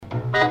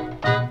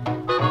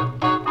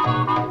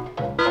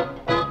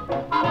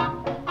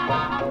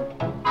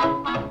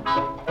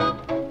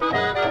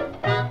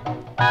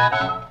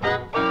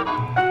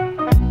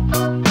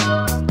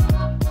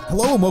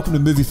and welcome to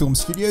Movie Film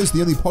Studios, the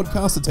only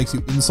podcast that takes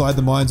you inside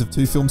the minds of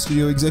two film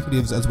studio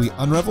executives as we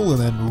unravel and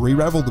then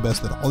re-ravel the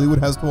best that Hollywood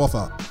has to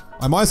offer.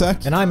 I'm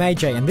Isaac. And I'm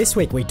AJ, and this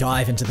week we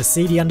dive into the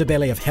seedy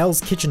underbelly of Hell's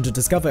Kitchen to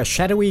discover a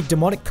shadowy,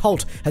 demonic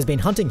cult has been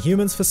hunting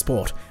humans for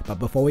sport. But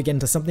before we get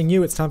into something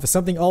new, it's time for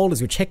something old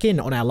as we check in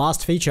on our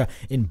last feature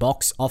in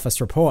Box Office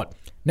Report.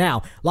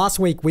 Now, last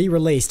week we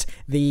released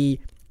the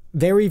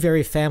very,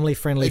 very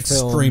family-friendly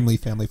film. Extremely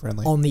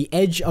family-friendly. On the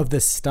Edge of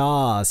the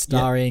Stars,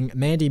 starring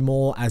Mandy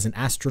Moore as an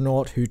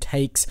astronaut who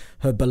takes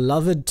her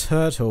beloved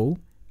turtle,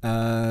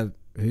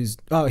 his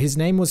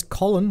name was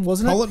Colin,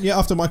 wasn't it? Colin, yeah,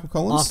 after Michael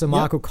Collins. After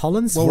Michael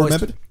Collins. Well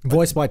remembered.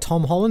 Voiced by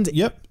Tom Holland.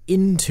 Yep.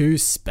 Into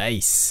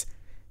space.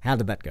 How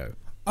did that go?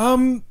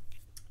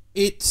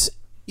 It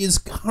is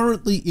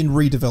currently in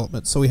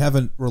redevelopment, so we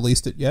haven't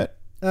released it yet.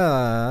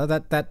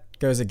 That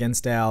goes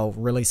against our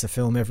release a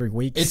film every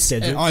week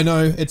schedule. I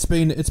know it's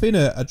been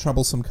a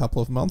troublesome couple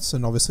of months,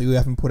 and obviously we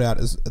haven't put out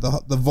as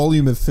the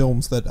volume of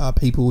films that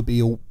people would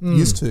be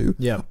used to.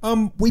 Yeah.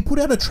 We put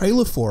out a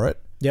trailer for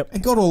it. Yep.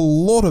 And got a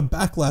lot of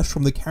backlash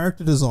from the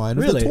character design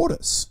of the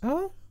tortoise.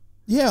 Oh.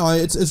 Yeah,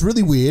 it's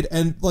really weird,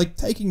 and like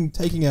taking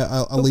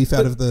a leaf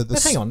out of the.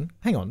 But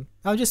hang on.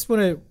 I just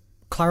want to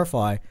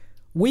clarify.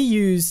 We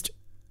used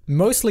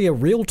mostly a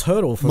real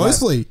turtle for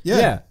that.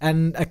 Yeah,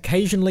 and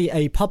occasionally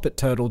a puppet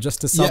turtle just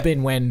to sub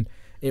in when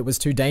it was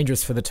too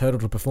dangerous for the turtle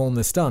to perform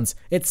the stunts.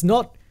 It's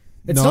not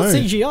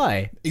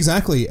CGI.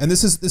 Exactly, and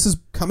this is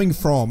coming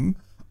from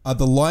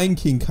The Lion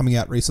King coming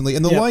out recently,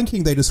 and The Lion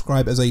King they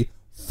describe as a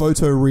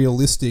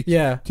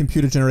photorealistic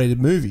computer-generated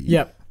movie.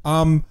 Yep.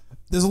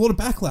 There's a lot of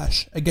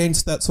backlash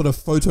against that sort of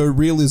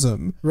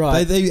photorealism.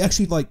 Right. They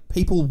actually, like,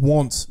 people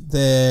want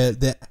their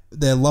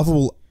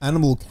lovable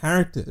animal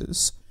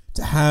characters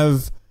to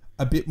have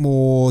a bit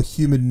more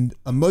human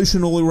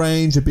emotional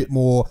range, a bit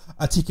more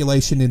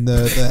articulation in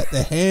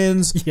the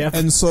hands. Yep.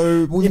 And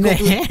so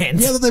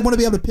hands? Yeah, they want to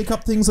be able to pick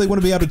up things. They want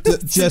to be able to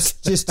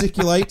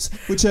gesticulate,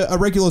 which a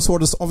regular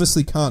tortoise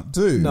obviously can't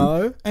do.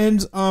 No.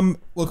 And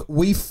look,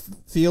 we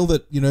feel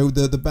that, you know,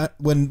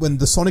 when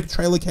the Sonic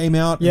trailer came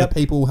out, the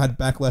people had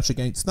backlash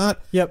against that.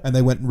 Yep. And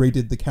they went and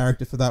redid the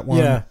character for that one.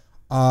 Yeah.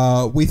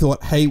 We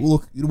thought, hey,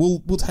 look, we'll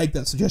take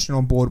that suggestion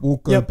on board. We'll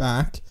go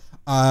back.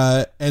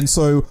 And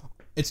so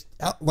it's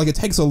like it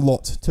takes a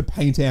lot to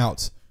paint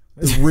out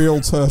the real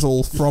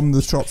turtle from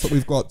the shots that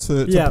we've got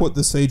to put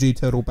the CG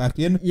turtle back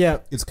in. Yeah.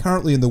 It's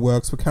currently in the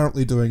works. We're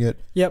currently doing it.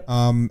 Yep.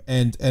 And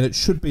it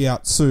should be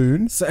out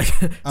soon. So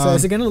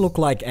is it going to look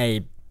like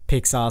a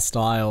Pixar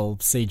style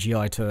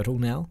CGI turtle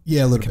now?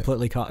 Yeah, a little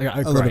completely bit.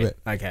 A little bit.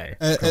 Okay.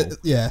 Cool.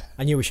 Yeah.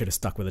 I knew we should have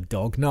stuck with a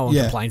dog. No one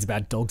complains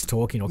about dogs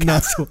talking or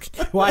cats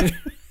talking. Why?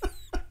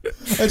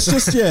 It's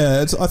just,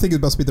 I think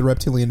it must be the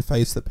reptilian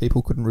face that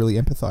people couldn't really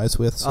empathize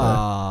with. So.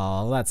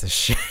 Oh, that's a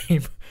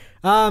shame.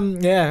 I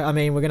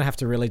mean, we're going to have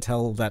to really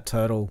tell that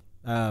turtle,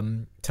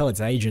 tell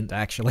its agent,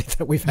 actually,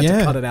 that we've had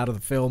to cut it out of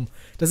the film.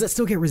 Does it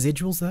still get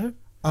residuals, though?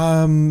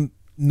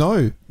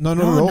 No, not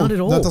at all. Not at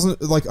all. That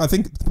doesn't, like, I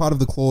think part of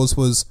the clause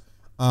was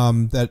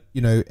that,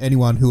 you know,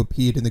 anyone who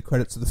appeared in the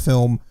credits of the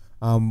film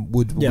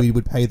we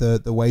would pay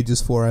the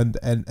wages for, and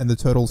the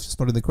turtle's just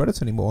not in the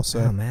credits anymore. So.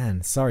 Oh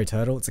man, sorry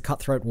turtle, it's a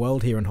cutthroat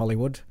world here in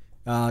Hollywood.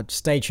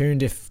 Stay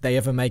tuned if they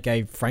ever make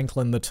a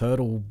Franklin the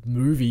Turtle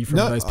movie from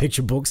those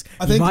picture books.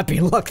 You might be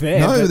in luck there.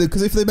 No,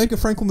 because if they make a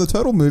Franklin the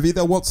Turtle movie,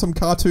 they'll want some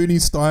cartoony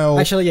style.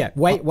 Actually, yeah.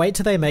 Wait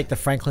till they make the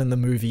Franklin the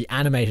movie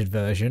animated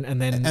version, and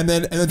then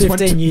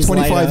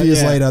 25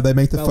 years later, they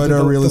make the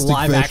photorealistic the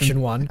live version.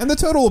 action one, and the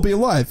turtle will be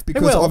alive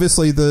because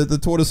obviously the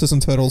tortoises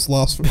and turtles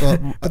last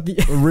for a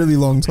really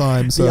long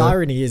time. So the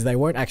irony is they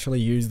won't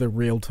actually use the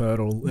real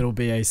turtle. It'll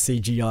be a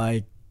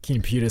CGI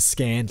computer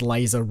scanned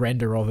laser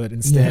render of it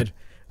instead.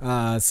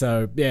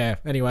 Yeah.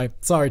 Anyway,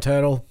 sorry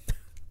turtle,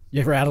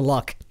 you're out of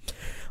luck.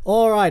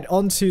 Alright,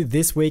 on to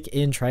this week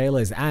in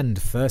trailers,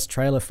 and first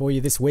trailer for you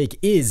this week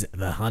is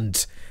The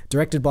Hunt,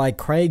 directed by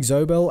Craig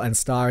Zobel and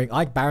starring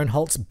Ike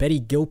Barinholtz, Betty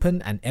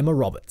Gilpin and Emma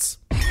Roberts.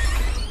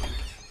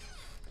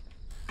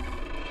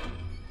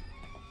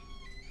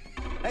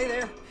 Hey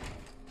there,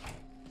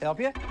 help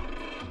you?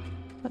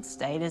 What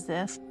state is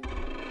this?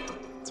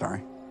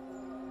 Sorry.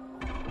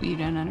 You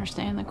don't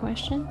understand the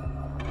question?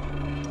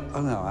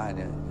 Oh no, I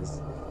didn't.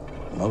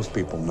 Most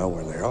people know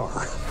where they are.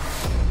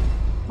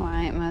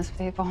 Why ain't most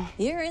people?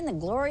 You're in the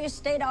glorious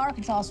state of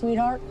Arkansas,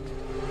 sweetheart.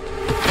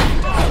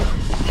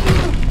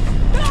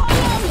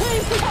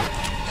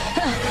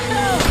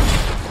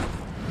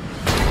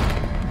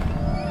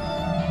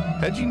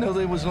 How'd you know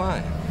they was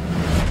lying?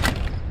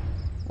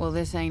 Well,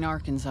 this ain't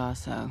Arkansas,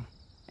 so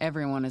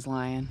everyone is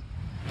lying.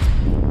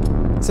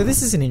 So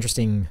this is an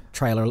interesting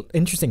trailer,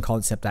 interesting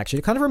concept actually.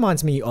 It kind of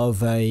reminds me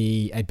of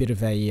a bit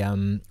of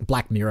a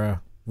Black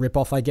Mirror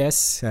ripoff, I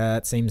guess.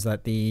 It seems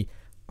that the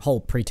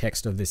whole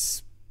pretext of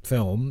this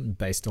film,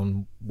 based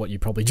on what you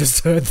probably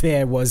just heard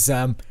there, was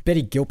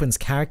Betty Gilpin's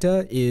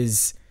character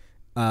is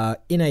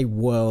in a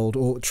world,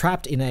 or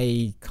trapped in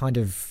a kind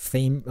of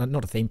theme,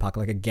 not a theme park,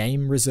 like a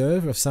game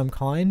reserve of some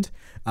kind,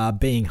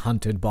 being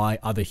hunted by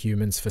other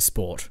humans for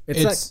sport.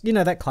 It's like, you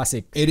know, that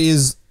classic. It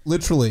is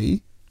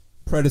literally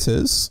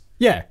Predators,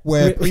 Yeah.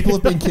 where people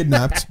have been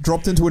kidnapped,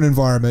 dropped into an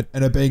environment,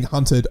 and are being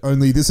hunted.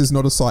 Only this is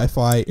not a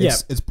sci-fi.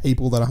 It's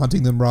people that are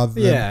hunting them rather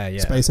than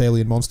space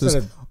alien monsters.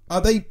 Sort of-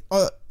 Are they?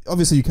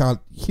 Obviously, you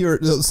can't hear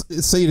it,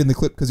 see it in the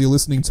clip because you're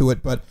listening to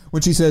it. But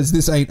when she says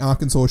 "This ain't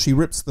Arkansas," she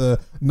rips the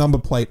number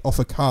plate off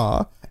a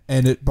car,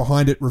 and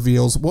behind it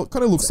reveals what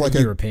kind of looks like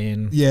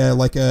European.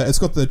 it's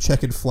got the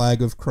checkered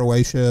flag of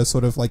Croatia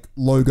sort of like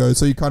logo.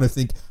 So you kind of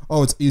think,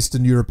 oh, it's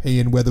Eastern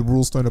European where the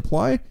rules don't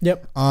apply.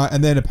 Yep.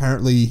 And then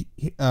apparently,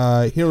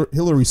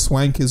 Hilary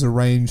Swank is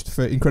arranged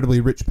for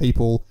incredibly rich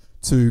people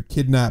to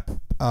kidnap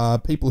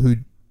people who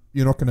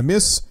you're not going to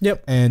miss.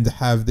 Yep. And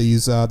have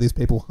these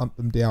people hunt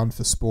them down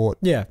for sport.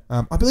 Yeah.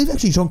 I believe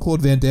actually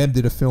Jean-Claude Van Damme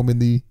did a film in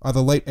the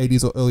either late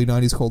 80s or early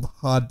 90s called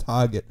Hard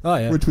Target. Oh,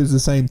 yeah. Which was the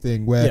same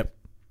thing where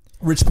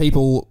rich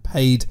people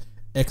paid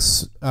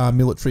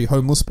ex-military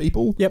homeless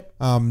people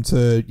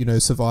to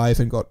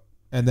survive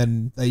and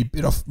then they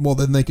bit off more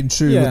than they can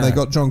chew and they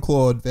got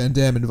Jean-Claude Van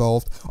Damme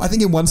involved. I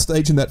think in one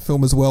stage in that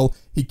film as well,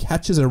 he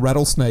catches a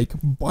rattlesnake,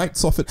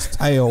 bites off its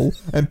tail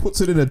and puts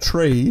it in a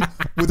tree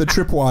with a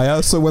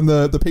tripwire, so when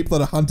the people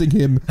that are hunting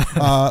him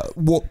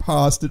walk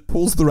past, it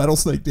pulls the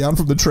rattlesnake down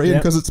from the tree, and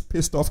because it's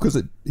pissed off because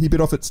he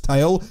bit off its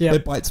tail,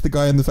 it bites the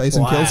guy in the face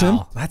and kills him.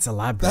 That's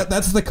elaborate.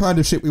 That's the kind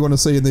of shit we want to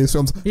see in these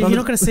films. You're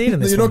not going to see it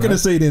in this You're one, not going to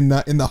see it in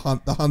The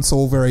Hunt. The Hunt's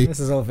all very... This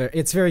is all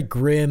it's very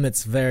grim,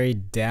 it's very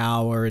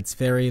dour, it's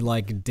very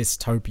like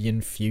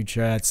dystopian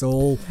future. It's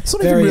all it's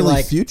not very even really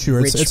like future.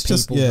 Rich It's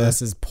people just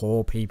versus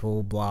poor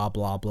people, blah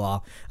blah blah.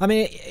 I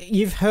mean,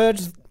 you've heard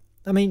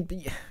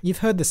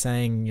the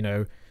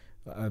saying,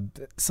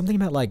 something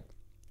about like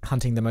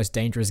hunting the most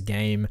dangerous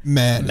game.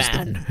 Man.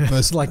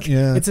 It's like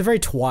it's a very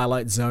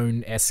Twilight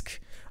Zone-esque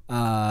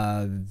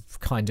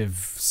kind of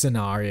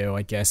scenario,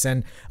 I guess.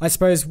 And I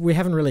suppose we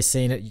haven't really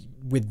seen it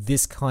with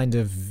this kind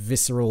of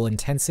visceral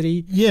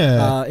intensity.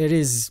 Yeah.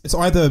 It's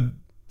either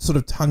sort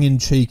of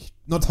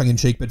not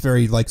tongue-in-cheek, but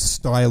very like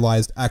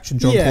stylized action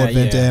Jean-Claude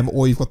Van Damme,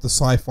 or you've got the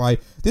sci-fi.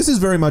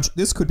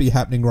 This could be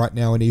happening right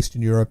now in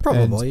Eastern Europe.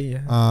 Probably,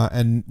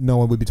 and no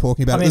one would be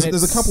talking about it.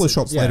 There's a couple of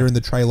shots later in the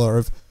trailer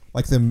of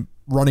like them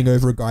running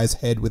over a guy's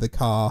head with a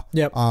car.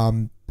 Yep.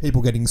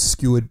 People getting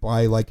skewered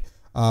by like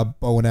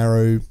bow and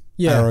arrows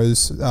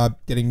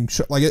getting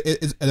shot. Like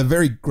it's a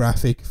very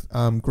graphic,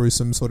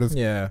 gruesome sort of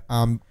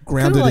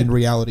grounded in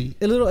reality.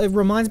 It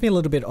reminds me a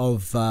little bit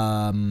of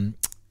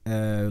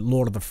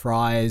Lord of the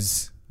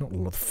Fries. Not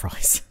Lord of the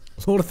Fries.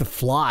 Lord of the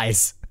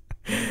Flies.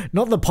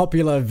 Not the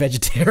popular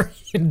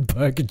vegetarian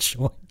burger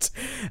joint.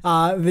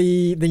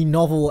 The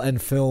novel and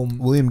film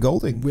William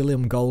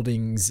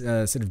Golding's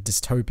sort of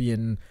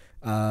dystopian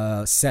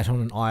set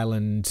on an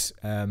island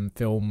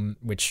film,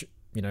 which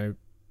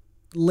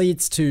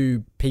leads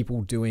to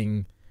people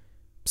doing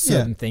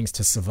certain things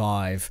to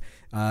survive.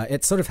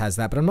 It sort of has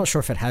that, but I'm not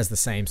sure if it has the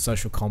same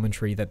social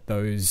commentary that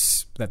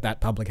that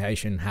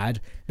publication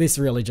had. This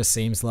really just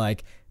seems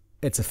like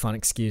it's a fun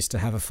excuse to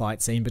have a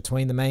fight scene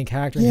between the main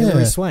character and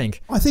Hilary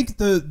Swank. I think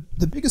the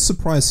biggest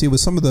surprise here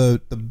was some of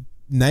the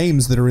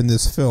names that are in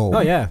this film.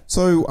 Oh, yeah.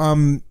 So,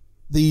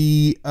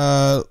 the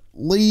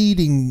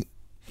leading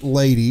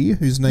lady,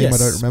 whose name I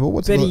don't remember.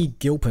 What's Betty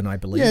Gilpin, I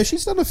believe. Yeah,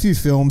 she's done a few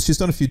films. She's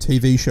done a few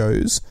TV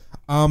shows.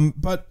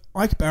 But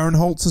Ike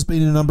Barinholtz has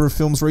been in a number of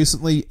films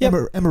recently. Yep.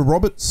 Emma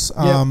Roberts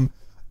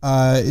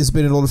has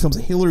been in a lot of films.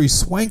 Hilary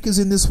Swank is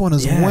in this one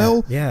as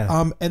well.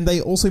 Yeah. And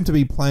they all seem to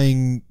be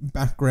playing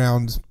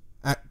background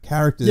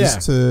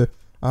characters to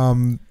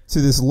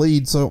this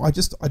lead. So I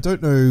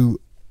don't know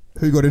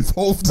who got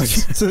involved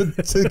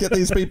to get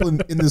these people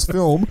in this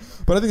film.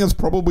 But I think that's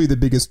probably the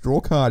biggest draw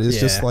card is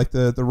just like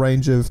the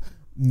range of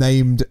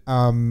named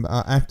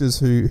actors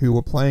who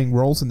were playing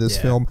roles in this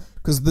film,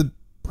 because the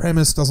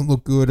premise doesn't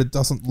look good. It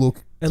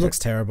looks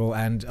terrible,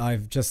 and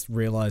I've just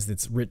realized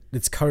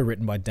it's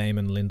co-written by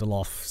Damon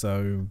Lindelof.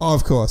 So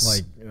of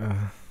course,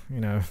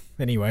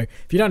 anyway,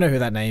 if you don't know who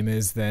that name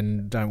is,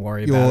 then don't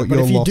worry about it. But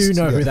if you do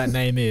know who that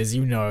name is,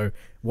 you know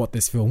what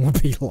this film will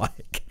be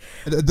like.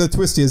 The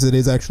twist is it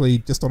is actually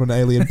just on an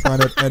alien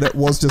planet, and it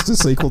was just a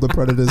sequel to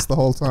Predators the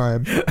whole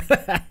time.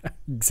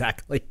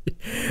 Exactly.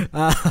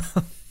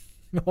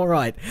 All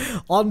right,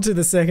 on to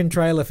the second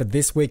trailer for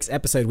this week's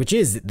episode, which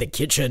is The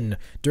Kitchen,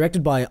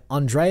 directed by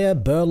Andrea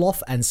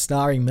Berloff and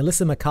starring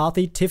Melissa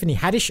McCarthy, Tiffany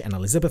Haddish, and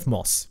Elizabeth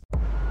Moss.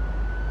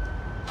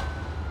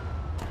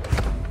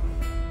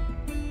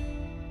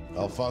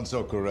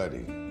 Alfonso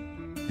Coretti.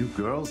 You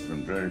girls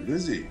been very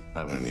busy,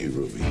 haven't you,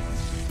 Ruby?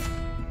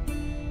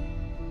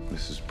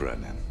 Mrs.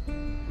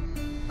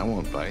 Brennan. I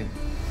won't bite.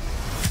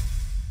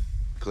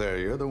 Claire,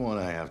 you're the one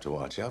I have to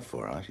watch out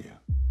for, aren't you?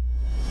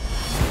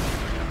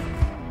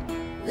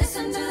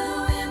 Listen to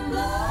the wind blow.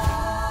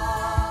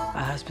 Our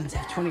husbands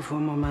have 24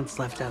 more months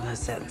left on their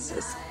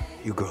sentences.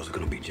 You girls are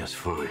gonna be just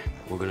fine.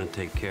 We're gonna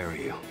take care of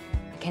you.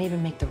 I can't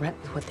even make the rent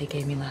with what they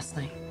gave me last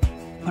night.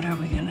 What are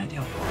we gonna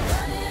do?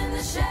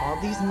 All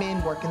these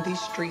men working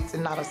these streets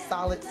and not a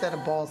solid set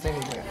of balls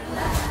anywhere.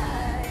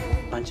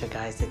 Bunch of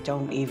guys that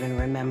don't even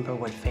remember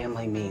what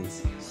family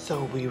means.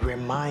 So we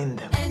remind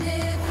them.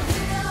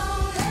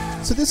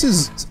 So this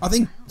is, I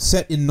think,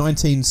 set in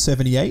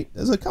 1978.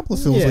 There's a couple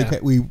of films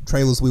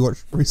trailers we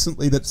watched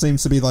recently that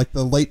seems to be like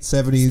the late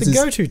 70s. It's the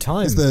go-to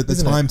time. Is the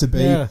time to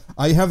be. Yeah.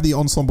 I have the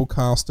ensemble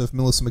cast of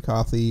Melissa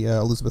McCarthy,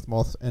 Elizabeth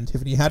Moss, and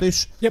Tiffany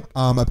Haddish. Yep.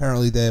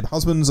 Apparently their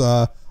husbands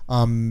are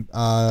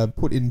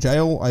put in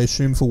jail, I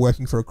assume, for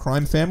working for a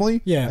crime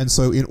family. Yeah. And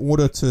so in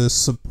order to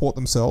support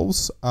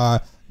themselves,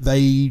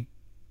 they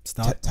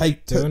turn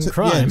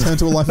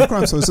to a life of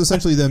crime. So it's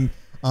essentially them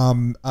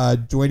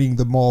joining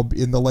the mob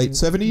in the late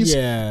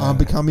 70s,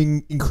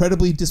 becoming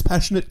incredibly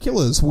dispassionate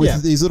killers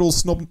with these little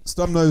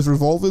stub-nosed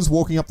revolvers,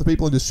 walking up to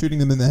people and just shooting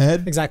them in the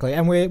head. Exactly,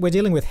 and we're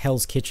dealing with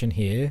Hell's Kitchen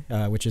here,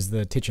 which is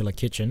the titular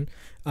kitchen,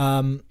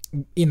 in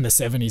the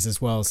 70s as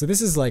well. So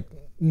this is like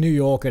New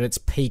York at its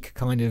peak,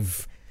 kind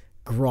of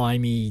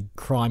grimy,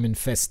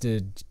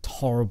 crime-infested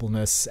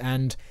horribleness,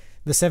 and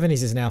the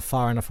 70s is now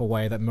far enough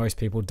away that most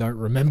people don't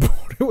remember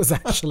what it was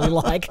actually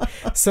like.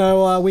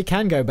 So we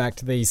can go back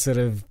to these sort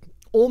of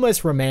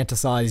almost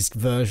romanticized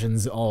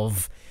versions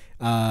of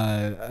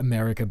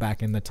America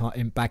back in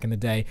the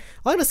day.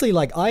 Honestly,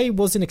 like, I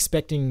wasn't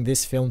expecting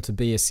this film to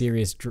be a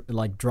serious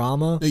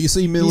drama. You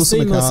see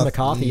Melissa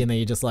McCarthy, and then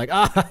you're just like,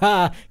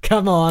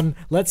 come on,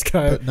 let's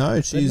go. But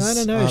no,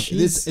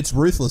 she's it's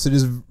ruthless. It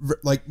is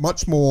like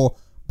much more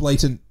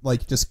blatant,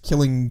 like just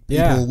killing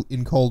people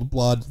in cold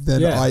blood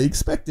than I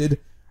expected.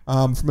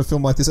 From a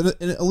film like this, and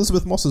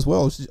Elizabeth Moss as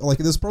well.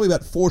 There's probably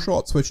about 4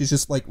 shots where she's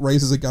just like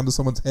raises a gun to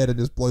someone's head and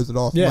just blows it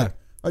off. Yeah.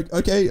 Like,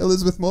 okay,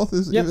 Elizabeth Moss,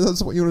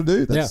 that's what you want to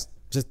do. That's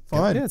just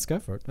fine. Let's go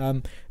for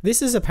it.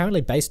 This is apparently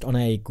based on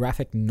a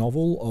graphic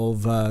novel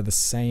of the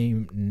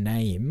same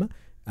name,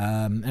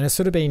 and it's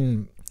sort of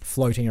been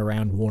floating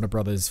around Warner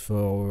Brothers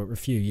for a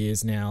few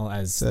years now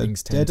as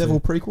things tend Daredevil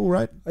prequel,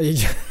 right? I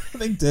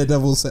think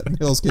Daredevil's set in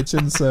Hell's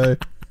Kitchen, so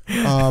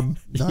no,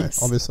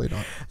 obviously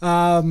not.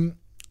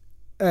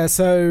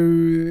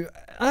 So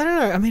I don't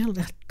know. I mean,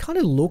 it kind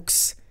of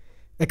looks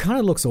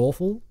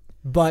awful,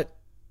 but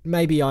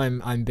maybe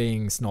I'm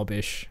being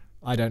snobbish.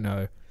 I don't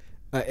know.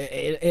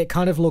 It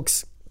kind of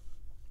looks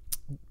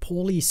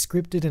poorly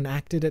scripted and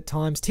acted at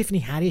times.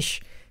 Tiffany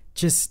Haddish,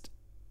 just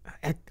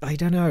I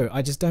don't know.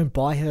 I just don't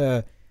buy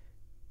her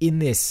in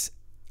this.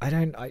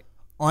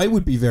 I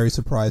would be very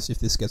surprised if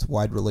this gets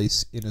wide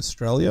release in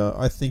Australia.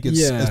 I think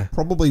it's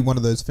probably one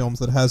of those films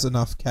that has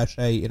enough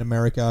cachet in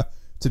America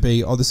to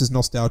be, this is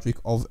nostalgic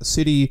of a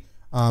city,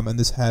 and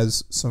this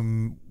has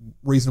some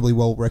reasonably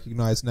well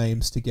recognized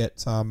names to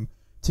get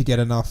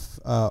enough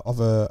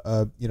of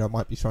it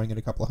might be showing in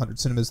a couple of hundred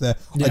cinemas there.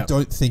 I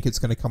don't think it's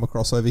going to come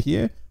across over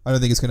here. I don't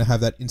think it's going to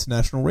have that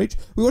international reach.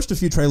 We watched a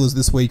few trailers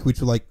this week which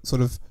were like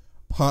sort of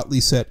partly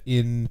set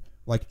in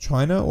like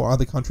China or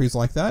other countries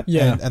like that,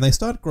 and they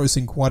start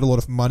grossing quite a lot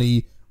of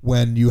money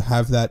when you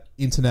have that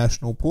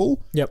international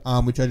pull,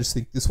 which I just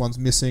think this one's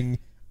missing.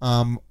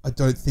 I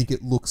don't think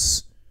it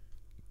looks,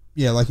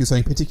 like you're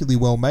saying, particularly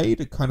well made.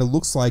 It kind of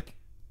looks like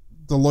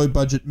the low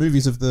budget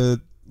movies of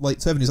the late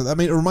 70s. I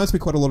mean, it reminds me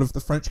quite a lot of The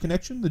French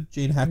Connection, the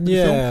Gene Hackman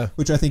film,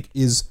 which I think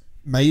is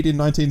made in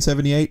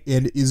 1978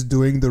 and is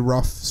doing the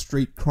rough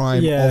street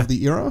crime of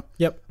the era.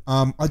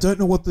 I don't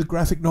know what the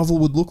graphic novel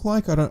would look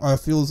like.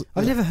 I've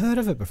never heard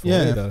of it before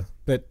either.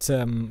 But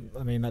I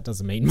mean, that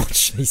doesn't mean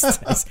much these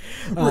days.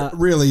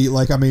 Really,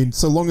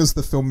 so long as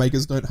the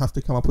filmmakers don't have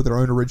to come up with their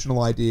own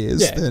original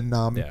ideas, then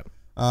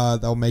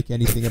they'll make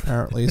anything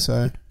apparently.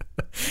 So.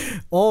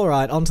 All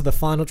right, on to the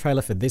final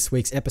trailer for this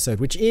week's episode,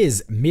 which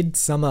is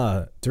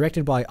Midsummer,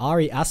 directed by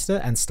Ari Aster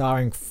and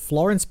starring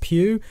Florence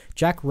Pugh,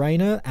 Jack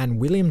Rayner, and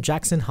William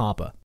Jackson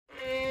Harper.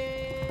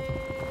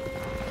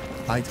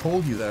 I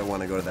told you that I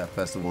want to go to that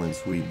festival in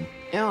Sweden.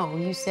 No,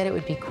 you said it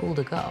would be cool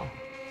to go.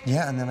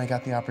 Yeah, and then I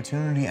got the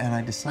opportunity and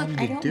I decided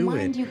to do it. I don't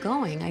mind you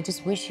going. I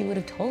just wish you would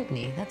have told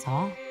me, that's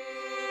all.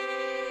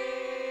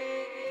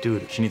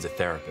 Dude, she needs a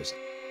therapist.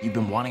 You've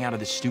been wanting out of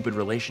this stupid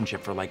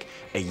relationship for like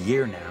a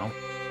year now.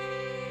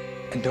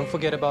 And don't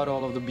forget about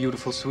all of the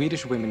beautiful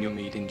Swedish women you'll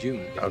meet in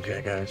June.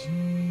 Okay, guys.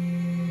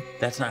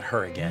 That's not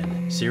her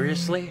again.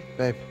 Seriously?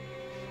 Babe,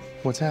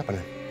 what's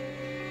happening?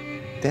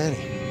 Danny.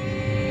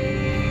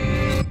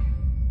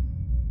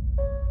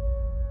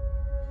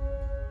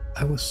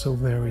 I was so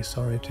very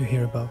sorry to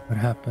hear about what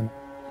happened.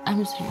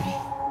 I'm sorry.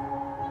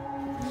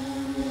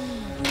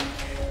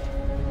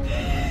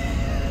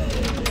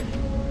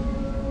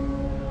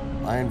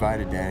 I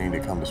invited Danny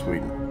to come to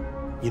Sweden.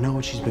 You know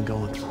what she's been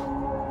going through.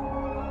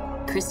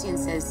 Christian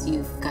says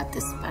you've got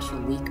this special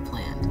week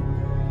planned.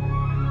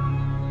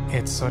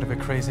 It's sort of a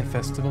crazy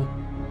festival.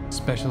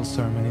 Special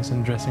ceremonies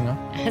and dressing up.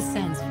 That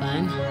sounds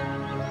fun.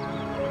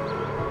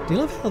 Do you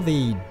love how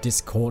the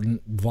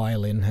discordant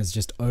violin has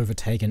just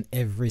overtaken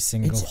every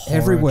single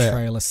horror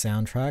trailer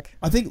soundtrack?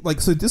 I think,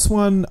 so this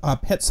one,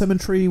 Pet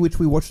Sematary, which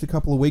we watched a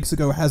couple of weeks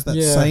ago, has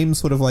that same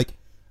sort of,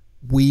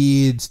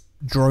 weird,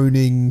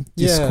 droning,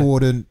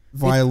 discordant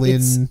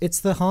violin. It's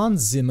the Hans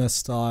Zimmer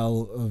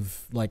style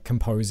of,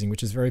 composing,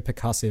 which is very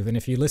percussive. And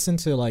if you listen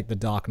to, the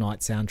Dark Knight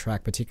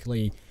soundtrack,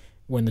 particularly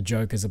when the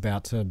Joker's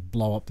about to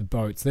blow up the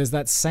boats, there's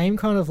that same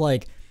kind of,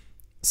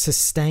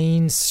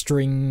 sustained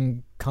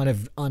string kind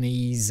of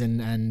unease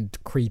and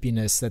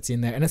creepiness that's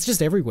in there, and it's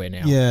just everywhere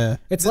now. Yeah,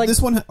 it's like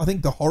this one. I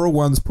think the horror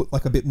ones put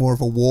like a bit more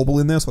of a warble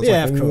in there, so it's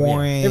like of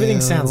course,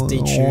 everything sounds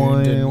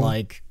detuned and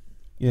like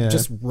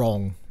just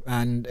wrong,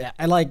 and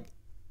I like.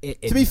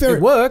 To be fair,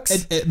 it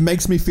works. It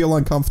makes me feel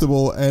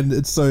uncomfortable, and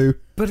it's so.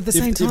 But at the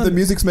same time, if the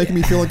music's making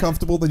me feel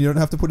uncomfortable, then you don't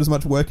have to put as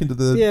much work into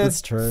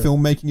the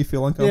film making you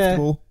feel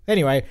uncomfortable. Yeah.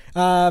 Anyway,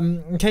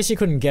 in case you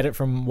couldn't get it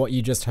from what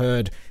you just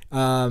heard,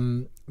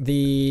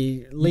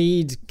 the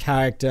lead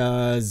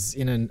character's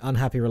in an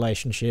unhappy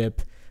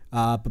relationship,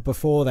 but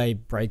before they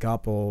break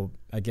up, or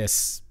I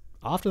guess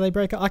after they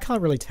break up, I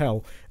can't really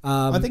tell.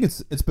 I think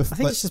it's before. I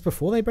think it's just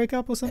before they break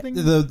up or something.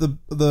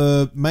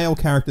 The male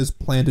character's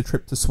planned a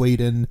trip to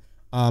Sweden.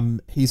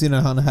 He's in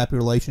an unhappy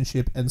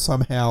relationship, and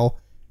somehow,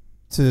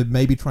 to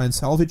maybe try and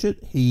salvage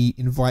it, he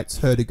invites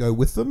her to go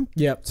with them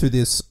to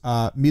this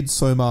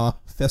Midsommar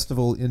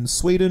festival in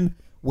Sweden,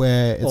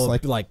 where it's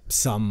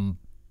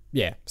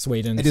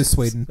Sweden. It is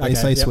Sweden. They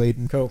say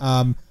Sweden. Cool.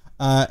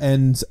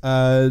 And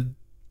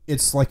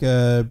it's like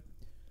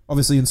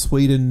obviously in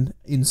Sweden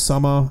in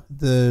summer,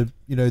 the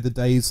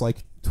day's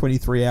like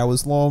 23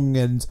 hours long,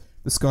 and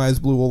the sky is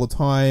blue all the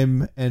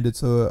time, and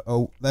it's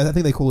I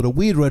think they call it a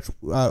weird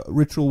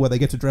ritual where they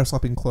get to dress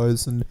up in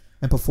clothes and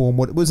perform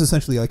what was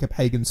essentially like a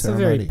pagan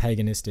ceremony. It's a very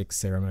paganistic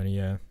ceremony,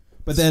 yeah.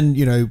 But then,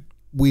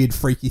 weird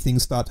freaky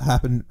things start to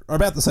happen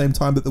about the same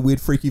time that the weird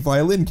freaky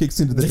violin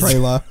kicks into the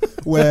trailer,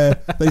 where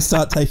they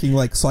start taking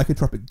like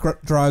psychotropic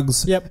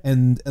drugs,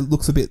 and it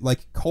looks a bit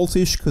like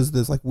cultish because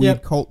there's like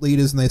weird cult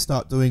leaders, and they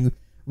start doing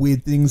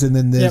weird things, and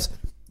then there's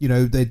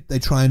they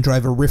try and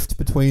drive a rift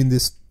between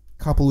this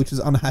couple, which is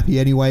unhappy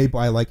anyway,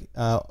 by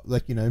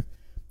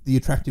the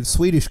attractive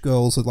Swedish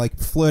girls are like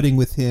flirting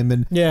with him,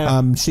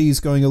 and she's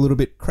going a little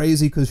bit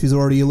crazy because she's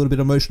already a little bit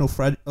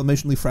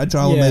emotionally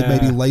fragile, and they've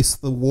maybe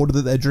laced the water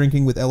that they're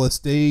drinking with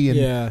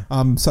LSD,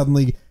 and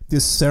suddenly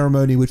this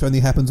ceremony, which only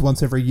happens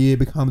once every year,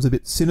 becomes a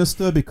bit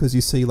sinister because you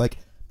see like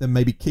them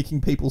maybe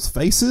kicking people's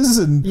faces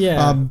and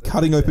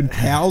cutting open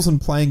cows and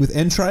playing with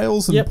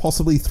entrails and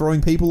possibly throwing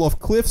people off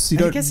cliffs.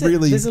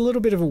 There's a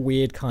little bit of a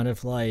weird kind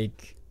of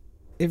like.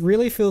 It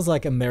really feels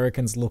like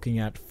Americans looking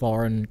at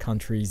foreign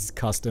countries'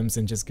 customs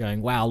and just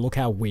going, wow, look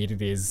how weird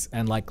it is.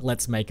 And like,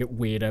 let's make it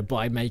weirder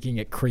by making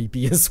it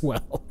creepy as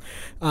well.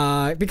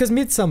 Because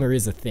Midsommar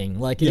is a thing.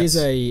 Like, it is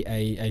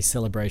a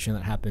celebration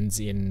that happens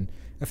in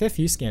a fair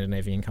few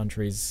Scandinavian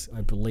countries,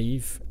 I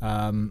believe.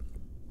 And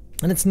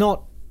it's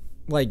not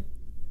like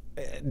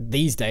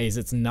these days,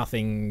 it's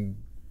nothing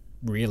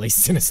really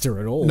sinister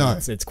at all. No.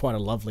 It's quite a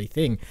lovely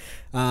thing.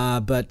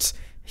 But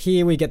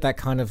here we get that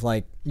kind of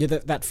like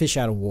that fish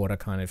out of water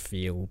kind of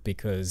feel,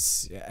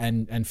 because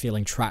and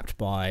feeling trapped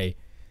by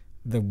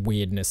the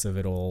weirdness of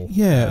it all.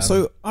 Yeah.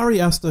 So Ari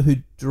Aster, who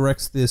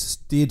directs this,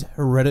 did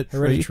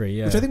Hereditary,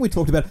 which I think we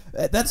talked about.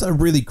 That's a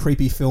really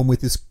creepy film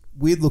with this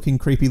weird-looking,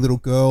 creepy little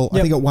girl.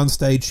 I think at one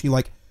stage she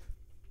like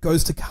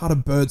goes to cut a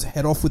bird's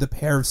head off with a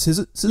pair of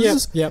scissors.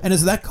 And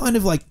it's that kind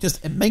of like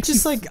it makes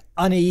just like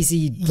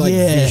uneasy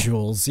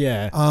visuals.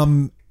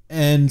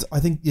 And I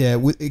think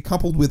it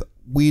coupled with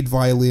weird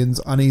violins,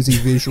 uneasy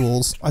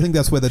visuals. I think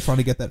that's where they're trying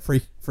to get that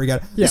freak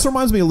out. This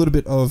reminds me a little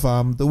bit of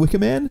The Wicker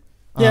Man.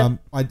 I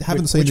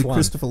haven't seen the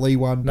Christopher Lee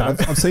one,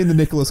 but I've seen the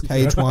Nicolas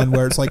Cage one,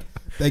 where it's like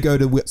they go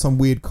to some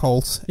weird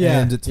cult,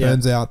 and it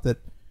turns out that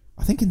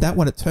I think in that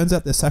one it turns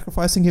out they're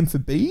sacrificing him for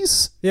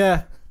bees.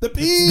 Yeah. The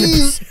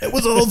bees! It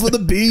was all for the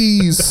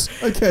bees!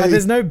 Okay.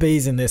 There's no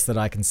bees in this that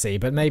I can see,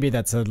 but maybe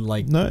that's a third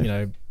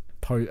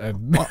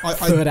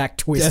act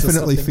twist. I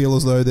definitely or something. feel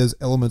as though there's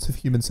elements of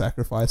human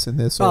sacrifice in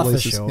this, or at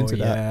least into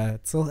that. Yeah.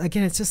 So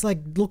again, it's just like,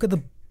 look at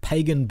the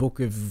pagan book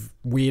of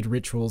weird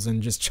rituals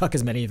and just chuck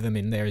as many of them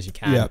in there as you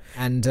can,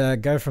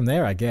 and go from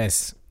there, I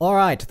guess. All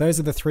right, those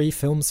are the 3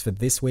 films for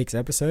this week's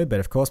episode, but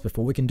of course,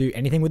 before we can do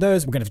anything with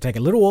those, we're going to have to take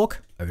a little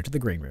walk over to the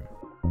green room.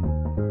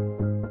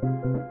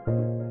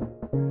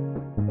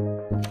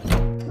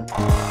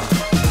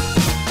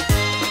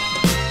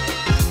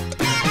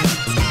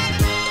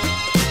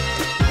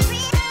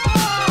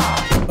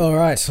 All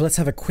right, so let's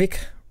have a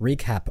quick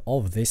recap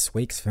of this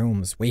week's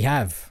films. We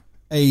have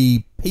a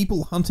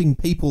people hunting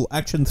people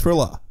action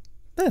thriller.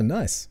 Oh,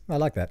 nice. I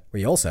like that.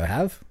 We also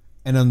have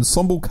an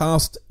ensemble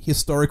cast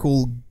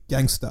historical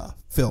gangster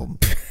film.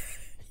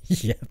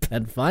 Yep,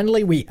 and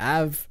finally we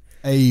have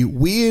a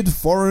weird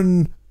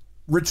foreign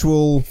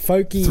ritual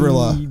folky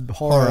thriller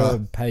horror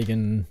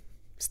pagan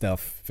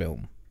stuff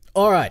film.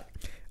 All right.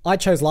 I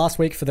chose last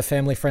week for the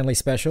family-friendly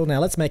special. Now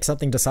let's make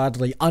something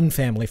decidedly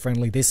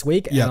unfamily-friendly this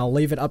week, and I'll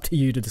leave it up to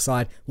you to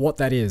decide what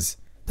that is.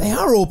 They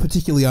are all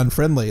particularly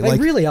unfriendly. They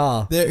really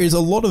are. There is a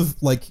lot of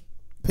like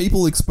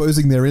people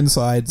exposing their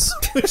insides,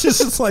 which is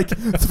just like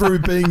through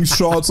being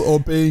shot or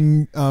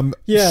being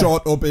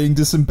shot or being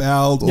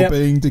disemboweled or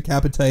being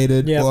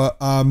decapitated. Or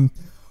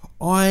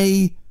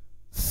I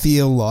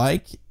feel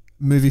like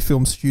Movie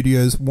Film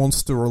Studios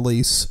wants to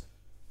release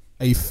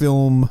a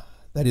film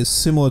that is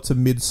similar to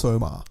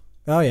Midsommar.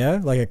 Oh yeah,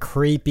 like a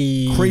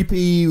creepy,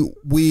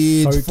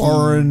 weird, folky,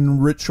 foreign,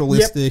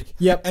 ritualistic.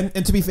 Yep.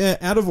 And to be fair,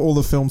 out of all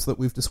the films that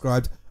we've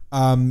described,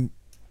 and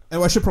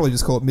I should probably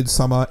just call it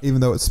Midsommar,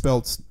 even though it's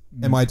spelt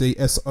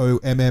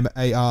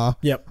Midsommar.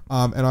 Yep.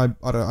 And I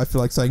don't know, I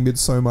feel like saying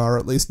Midsommar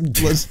at least.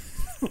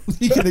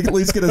 You can at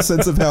least get a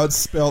sense of how it's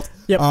spelt.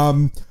 Yep.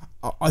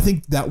 I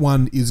think that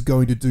one is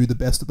going to do the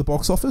best at the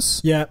box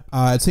office. Yeah.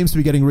 It seems to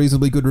be getting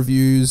reasonably good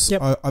reviews.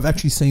 Yep. I've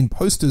actually seen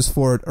posters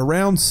for it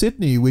around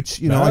Sydney,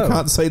 which, I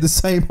can't say the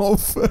same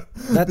of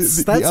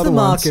that's the other the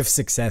mark ones. of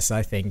success,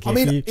 I think.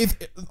 If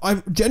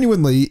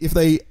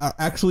they are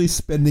actually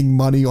spending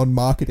money on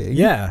marketing,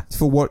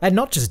 for what, and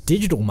not just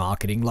digital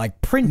marketing,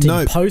 like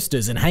printing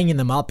posters and hanging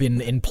them up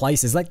in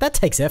places, like that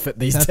takes effort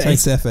these days. That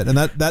takes effort, and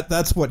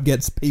that's what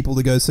gets people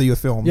to go see your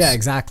films. Yeah,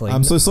 exactly.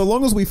 So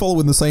long as we follow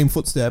in the same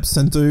footsteps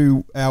and do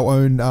our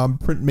own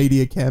print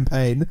media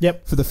campaign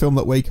for the film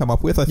that we come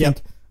up with, I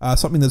think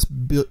something that's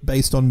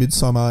based on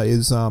Midsommar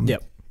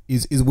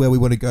is where we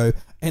want to go.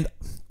 And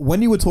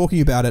when you were talking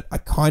about it, I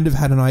kind of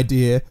had an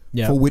idea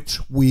for which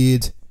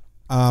weird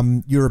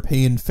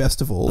European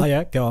festival. Oh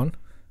yeah, go on.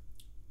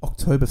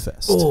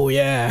 Oktoberfest. Oh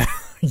yeah,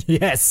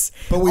 yes.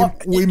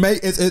 But we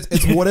make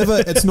it's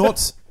whatever. It's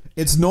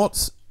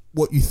not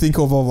what you think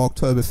of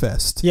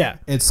Oktoberfest. Yeah.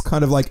 It's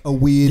kind of like a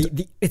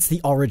weird... it's the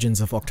origins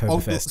of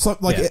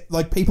Oktoberfest.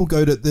 Like people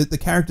go to... The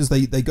characters,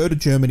 they go to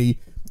Germany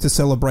to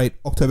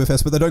celebrate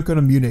Oktoberfest, but they don't go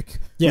to Munich,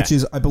 which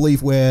is, I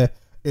believe, where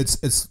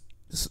it's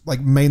like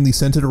mainly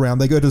centered around.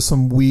 They go to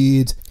some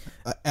weird...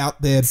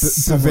 out there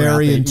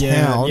Bavarian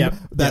town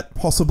that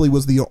possibly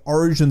was the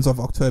origins of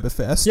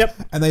Oktoberfest.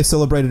 And they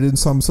celebrated it in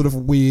some sort of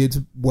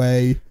weird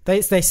way.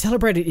 They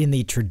celebrate it in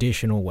the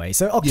traditional way.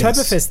 So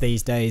Oktoberfest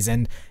these days,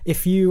 and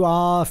if you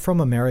are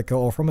from America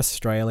or from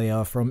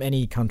Australia, from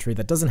any country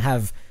that doesn't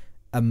have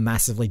a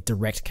massively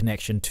direct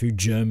connection to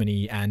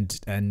Germany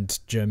and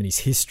Germany's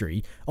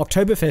history,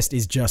 Oktoberfest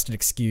is just an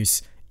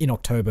excuse in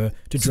October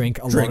to drink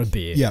a lot of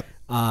beer.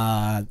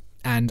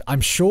 And I'm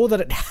sure that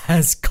it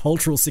has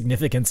cultural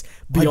significance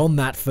beyond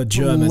that for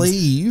Germans. I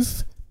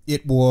believe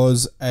it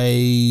was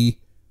I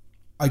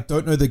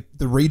don't know the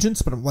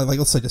regents, but like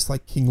let's say just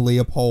like King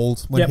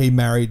Leopold, when he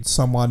married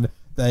someone,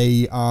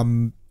 they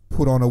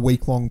put on a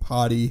week-long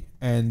party,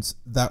 and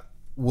that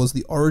was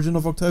the origin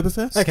of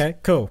Oktoberfest. Okay,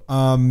 cool.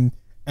 And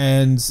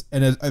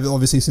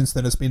obviously since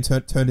then it's been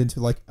turned into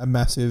like a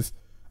massive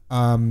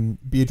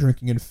beer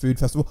drinking and food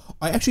festival.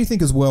 I actually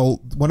think as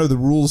well, one of the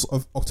rules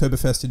of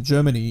Oktoberfest in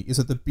Germany is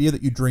that the beer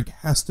that you drink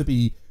has to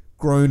be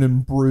grown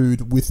and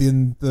brewed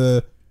within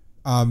the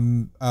I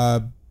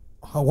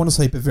want to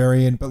say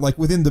Bavarian, but like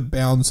within the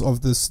bounds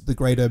of the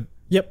greater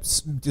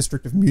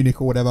district of Munich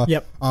or whatever.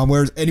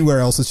 Whereas anywhere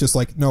else it's just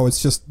like, no,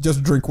 it's just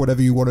drink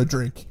whatever you want to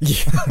drink.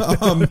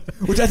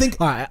 Which I think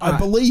I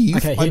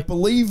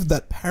believe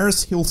that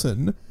Paris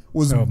Hilton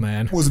was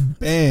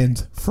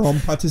banned from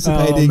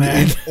participating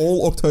in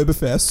all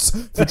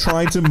Oktoberfests for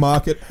trying to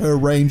market her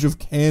range of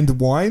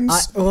canned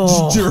wines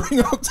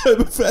during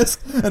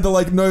Oktoberfest. And they're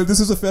like, no, this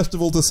is a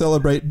festival to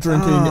celebrate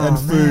drinking and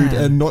food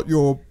and not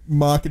your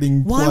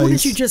marketing place. Why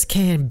wouldn't you just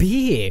can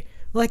beer?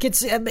 Like,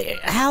 it's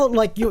how,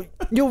 like,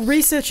 your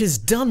research is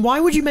done. Why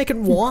would you make it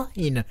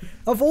wine?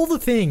 Of all the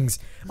things.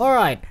 All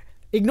right,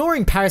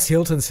 ignoring Paris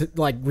Hilton's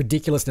like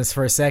ridiculousness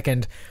for a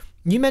second,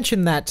 you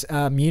mentioned that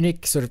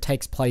Munich sort of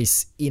takes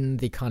place in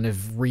the kind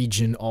of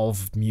region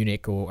of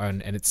Munich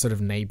and its sort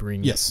of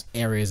neighboring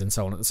areas and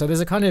so on. So there's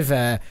a kind of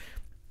a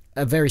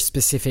very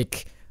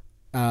specific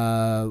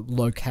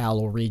locale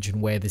or region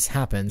where this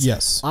happens.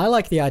 Yes. I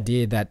like the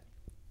idea that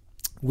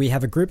we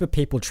have a group of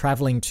people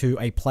traveling to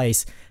a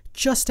place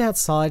just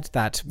outside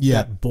that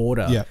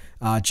border,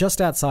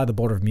 just outside the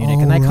border of Munich,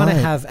 and they kind of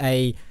have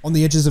on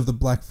the edges of the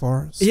Black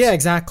Forest. Yeah,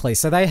 exactly.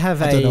 So they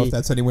have I don't know if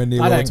that's anywhere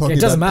near what I'm talking about.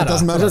 It doesn't matter.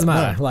 It doesn't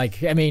matter. No.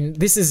 Like, I mean,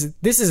 this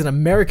is an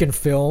American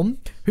film.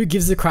 Who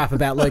gives a crap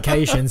about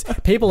locations?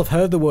 People have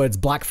heard the words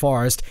Black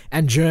Forest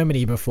and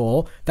Germany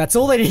before. That's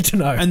all they need to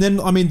know. And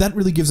then, I mean, that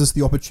really gives us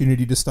the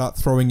opportunity to start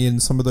throwing in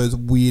some of those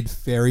weird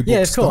fairy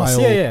book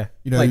style.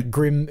 You know, like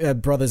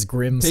Brothers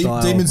Grimm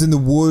style. Demons in the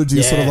Woods.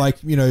 You're sort of like,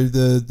 you know,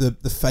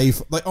 the fae.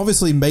 Like,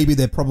 obviously, maybe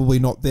they're probably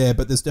not there,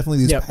 but there's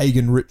definitely these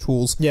pagan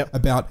rituals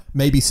about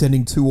maybe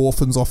sending two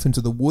orphans off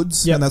into the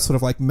woods, and that's sort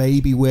of like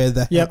maybe where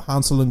the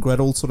Hansel and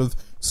Gretel sort of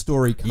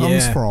story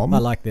comes from. I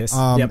like this.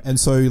 And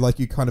so, like,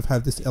 you kind of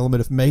have this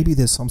element of maybe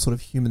there's some sort of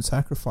human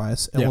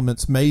sacrifice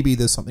elements. Maybe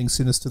there's something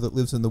sinister that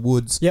lives in the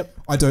woods.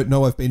 I don't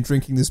know. I've been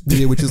drinking this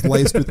beer, which is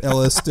laced with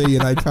LSD,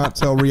 and I can't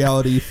tell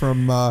reality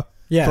from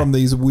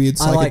these weird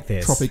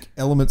psychotropic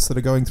elements that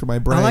are going through my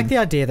brain. I like the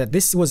idea that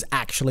this was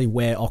actually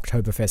where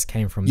Oktoberfest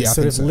came from. This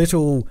sort of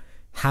little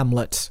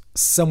hamlet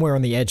somewhere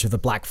on the edge of the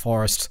Black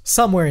Forest,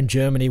 somewhere in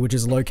Germany, which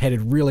is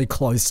located really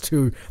close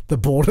to the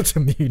border to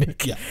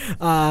Munich.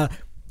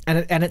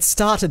 And it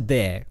started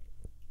there.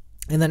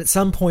 And then at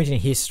some point in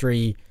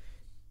history,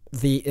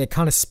 it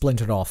kind of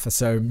splintered off.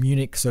 So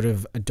Munich sort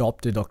of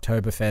adopted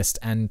Oktoberfest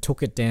and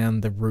took it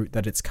down the route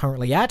that it's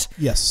currently at.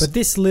 Yes. But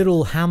this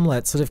little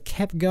hamlet sort of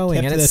kept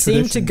going, and it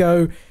seemed to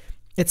go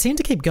it seemed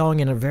to keep going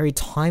in a very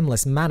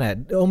timeless manner.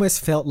 It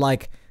almost felt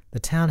like the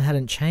town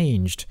hadn't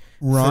changed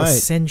for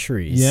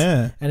centuries.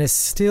 Yeah. And is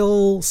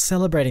still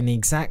celebrating the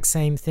exact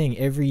same thing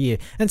every year.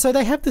 And so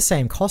they have the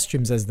same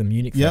costumes as the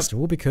Munich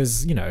Festival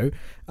because, you know...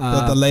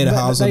 the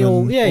Lederhosen they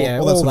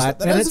all, all that.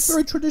 That is a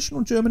very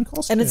traditional German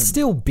costume. And it's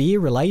still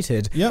beer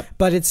related. Yep.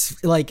 But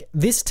it's like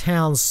this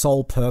town's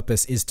sole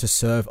purpose is to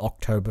serve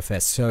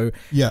Oktoberfest. So...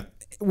 Yeah.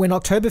 When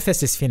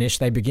Oktoberfest is finished,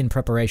 they begin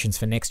preparations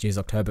for next year's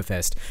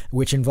Oktoberfest,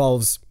 which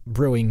involves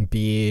brewing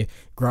beer,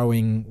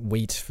 growing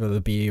wheat for the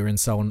beer, and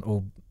so on,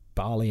 or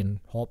barley and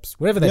hops,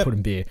 whatever they put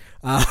in beer.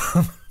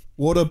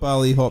 Water,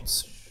 barley,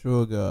 hops,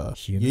 sugar,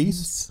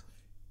 yeast.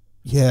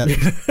 Yeah,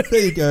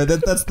 there you go.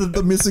 That's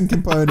the missing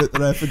component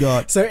that I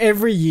forgot. So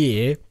every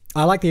year,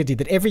 I like the idea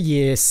that every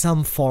year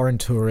some foreign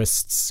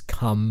tourists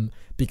come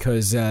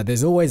because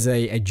there's always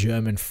a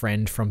German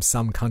friend from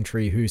some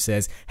country who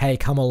says, hey,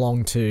 come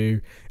along to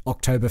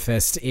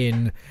Oktoberfest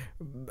in...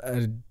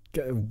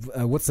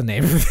 what's the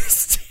name of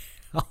this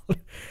town?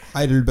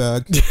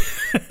 Heidelberg.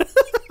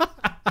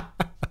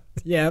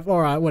 Yeah,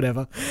 all right,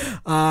 whatever.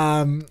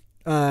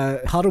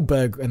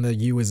 Heidelberg, and the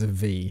U is a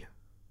V.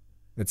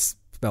 It's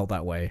spelled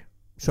that way.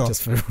 Sure.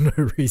 Just for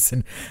no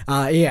reason.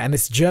 And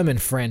this German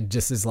friend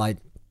just is like,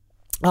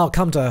 oh,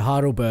 come to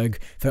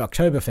Heidelberg for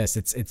Oktoberfest.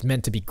 It's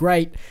meant to be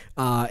great.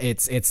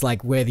 It's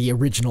like where the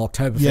original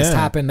Oktoberfest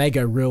happened. They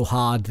go real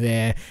hard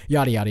there,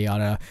 yada, yada,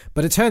 yada.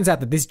 But it turns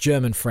out that this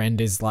German friend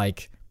is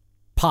like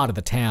part of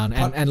the town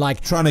and like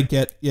trying to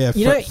get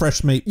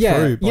fresh meat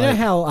through. You know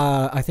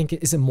how I think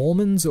is it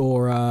Mormons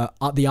or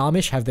the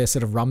Amish have their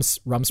sort of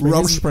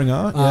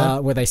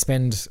Rumspringa, where they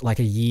spend like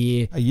a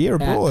year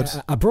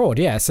abroad.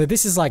 Yeah. So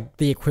this is like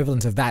the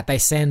equivalent of that. They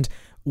send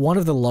one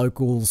of the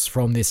locals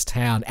from this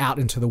town out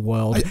into the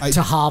world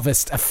to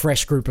harvest a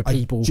fresh group of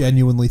people. I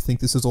genuinely think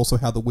this is also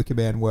how the Wicker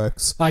Man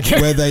works,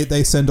 where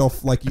they send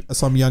off like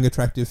some young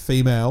attractive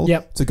female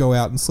to go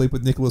out and sleep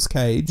with Nicolas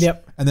Cage,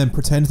 and then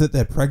pretend that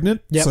they're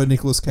pregnant, so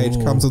Nicolas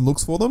Cage comes and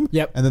looks for them,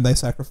 and then they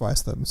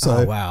sacrifice them.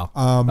 So, wow.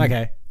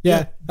 Okay.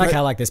 Yeah, okay,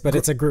 I like this, but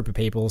it's a group of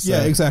people. So.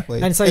 Yeah,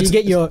 exactly. And so you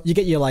get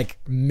your like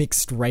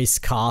mixed race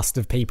cast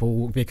of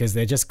people because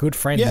they're just good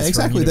friends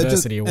from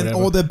university or whatever.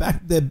 Or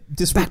they're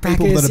disparate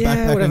people that are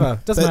backpacking.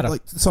 Whatever. Doesn't matter.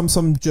 Like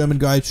some German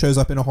guy shows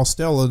up in a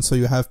hostel, and so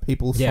you have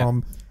people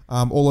from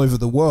all over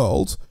the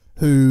world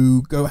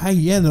who go, hey,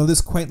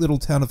 this quaint little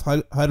town of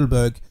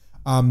Heidelberg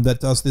that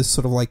does this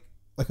sort of like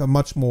a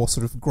much more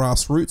sort of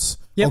grassroots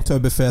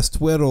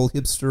Oktoberfest. We're all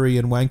hipstery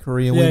and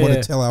wankery, and we want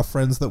to tell our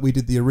friends that we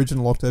did the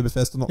original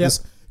Oktoberfest and not this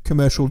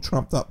commercial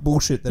trumped up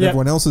bullshit that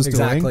everyone else is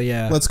doing.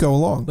 Yeah. Let's go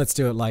along. Let's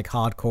do it like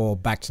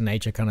hardcore back to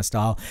nature kind of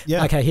style.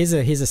 Yeah. Okay, here's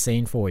a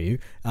scene for you.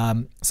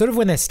 Sort of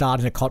when they're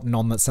starting to cotton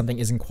on that something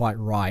isn't quite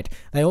right,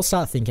 they all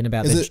start thinking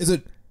about Is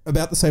it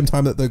about the same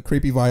time that the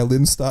creepy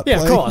violins start playing?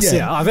 Yeah, of course.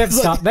 Yeah.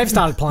 They've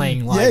started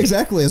playing like... Yeah,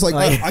 exactly. It's like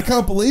I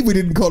can't believe we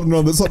didn't cotton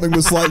on that something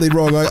was slightly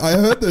wrong. I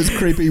heard those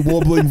creepy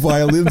warbling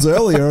violins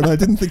earlier and I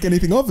didn't think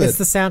anything of it. It's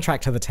the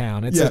soundtrack to the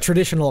town. It's a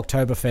traditional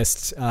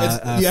Oktoberfest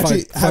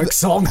folk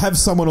song. Have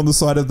someone on the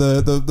side of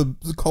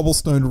the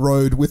cobblestone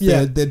road with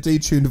their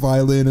detuned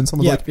violin, and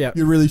someone's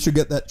you really should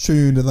get that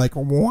tuned, and like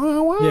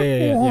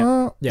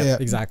Yeah,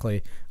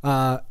 exactly.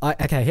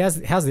 Okay,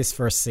 how's this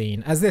for a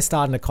scene? As they're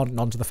starting to cotton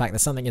on to the fact that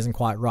something isn't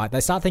quite right,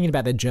 they start thinking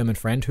about their German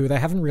friend who they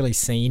haven't really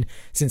seen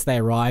since they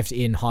arrived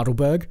in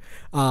Heidelberg,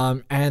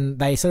 and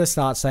they sort of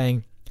start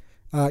saying,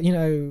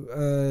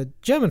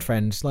 German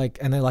friend, like,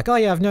 and they're like, oh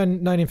yeah, I've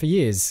known him for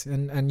years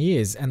and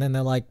years, and then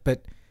they're like,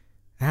 but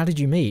how did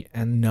you meet?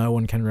 And no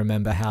one can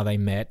remember how they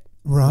met,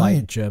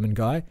 like German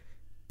guy,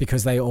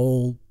 because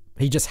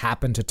he just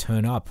happened to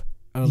turn up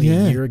only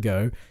a year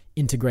ago,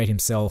 integrate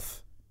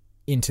himself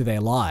into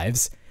their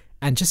lives,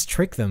 and just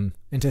trick them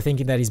into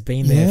thinking that he's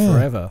been there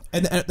forever.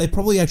 And they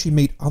probably actually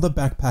meet other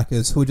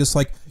backpackers who are just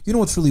like, you know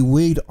what's really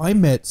weird? I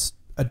met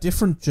a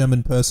different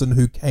German person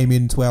who came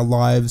into our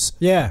lives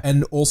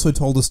and also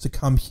told us to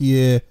come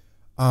here.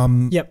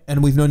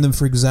 And we've known them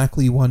for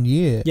exactly 1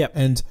 year.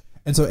 And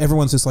so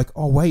everyone's just like,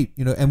 oh, wait,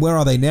 and where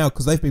are they now?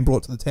 Because they've been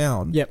brought to the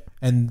town.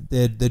 And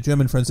their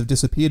German friends have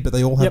disappeared, but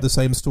they all have the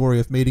same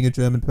story of meeting a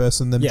German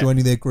person, them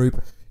joining their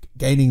group,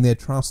 gaining their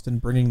trust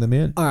and bringing them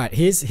in. All right,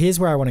 here's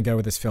where I want to go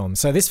with this film.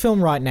 So this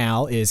film right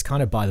now is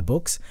kind of by the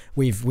books.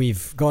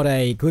 We've got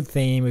a good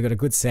theme, we've got a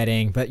good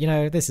setting, but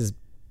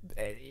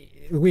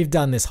we've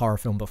done this horror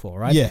film before,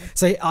 right? Yeah.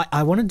 So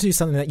I want to do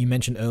something that you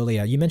mentioned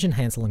earlier. You mentioned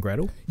Hansel and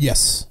Gretel.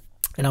 Yes.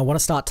 And I want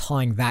to start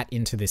tying that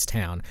into this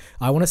town.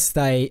 I want to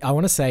say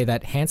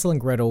that Hansel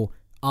and Gretel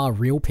are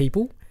real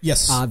people.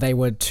 Yes. They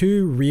were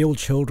two real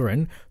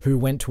children who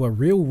went to a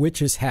real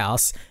witch's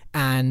house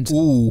and...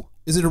 Ooh.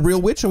 Is it a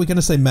real witch? Are we going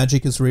to say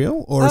magic is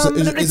real, or is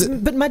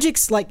it? But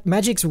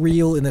magic's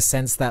real in the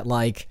sense that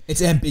like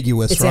it's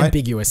ambiguous. It's right?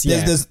 ambiguous.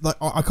 Yeah. There's like,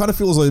 I kind of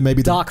feel as though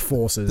maybe dark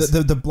forces.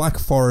 The Black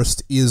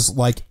Forest is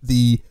like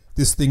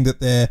this thing that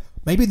they're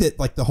maybe that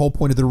like the whole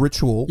point of the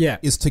ritual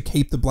is to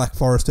keep the Black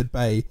Forest at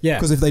bay. Yeah.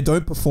 Because if they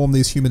don't perform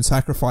these human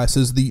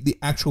sacrifices, the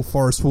actual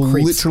forest will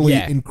literally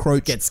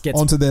encroach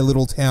onto their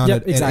little town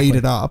and eat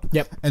it up.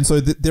 Yep. And so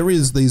there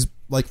is these,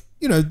 like,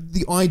 you know,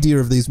 the idea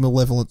of these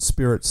malevolent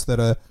spirits that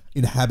are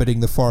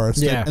inhabiting the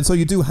forest. Yeah. And so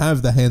you do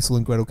have the Hansel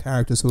and Gretel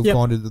characters who have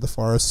gone into the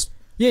forest.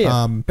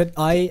 Yeah. But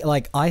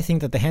I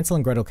think that the Hansel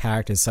and Gretel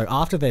characters, so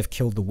after they've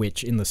killed the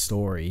witch in the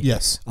story,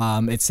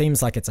 it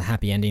seems like it's a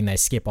happy ending. They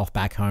skip off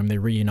back home.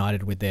 They're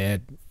reunited with their,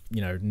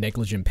 you know,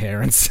 negligent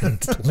parents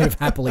and live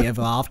happily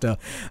ever after.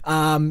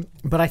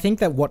 But I think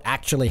that what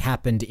actually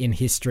happened in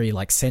history,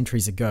 like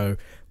centuries ago,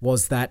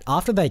 was that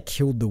after they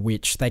killed the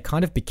witch, they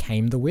kind of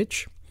became the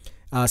witch.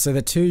 So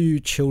the two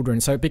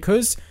children, so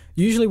because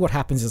usually what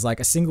happens is like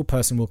a single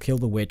person will kill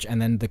the witch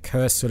and then the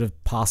curse sort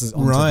of passes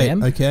on to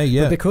them. Okay,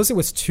 yeah. But because it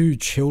was two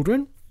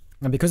children,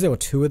 and because there were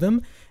two of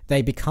them,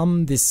 they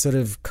become this sort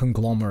of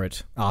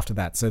conglomerate after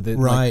that. So that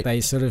like,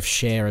 they sort of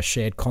share a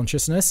shared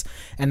consciousness,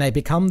 and they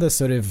become the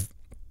sort of,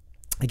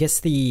 I guess,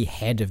 the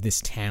head of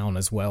this town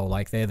as well.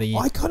 Like they're the...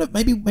 I kind of,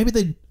 maybe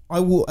they... I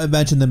will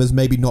imagine them as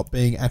maybe not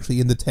being actually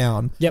in the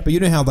town. Yep. But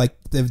you know how like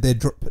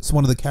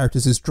one of the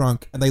characters is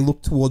drunk and they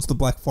look towards the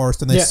Black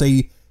Forest and they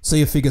see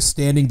a figure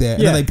standing there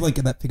and then they blink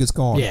and that figure's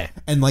gone. Yeah.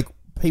 And like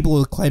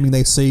people are claiming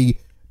they see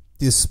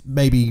this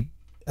maybe...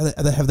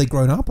 have they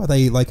grown up? Are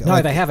they like... No,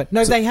 like, they haven't.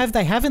 No, they have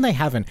and they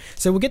haven't.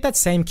 So we'll get that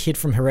same kid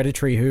from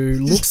Hereditary who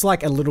looks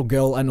like a little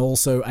girl and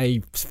also a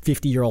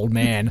 50-year-old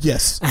man.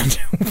 Yes. And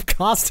we'll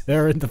cast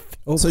her in the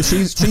film. So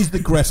she's the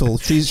Gretel.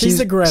 She's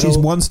the Gretel. She's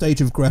one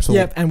stage of Gretel.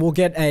 Yep, and we'll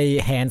get a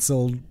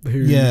Hansel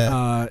who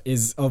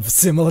is of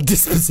similar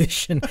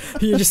disposition.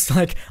 You're just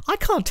like, I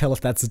can't tell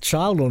if that's a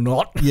child or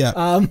not.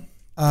 Yeah.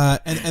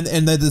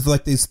 And there's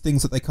like these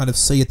things that they kind of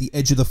see at the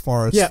edge of the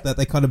forest that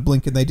they kind of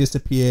blink and they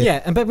disappear.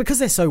 Yeah, but because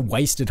they're so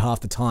wasted half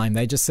the time,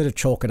 they just sort of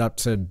chalk it up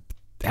to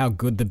how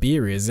good the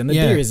beer is, and the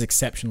beer is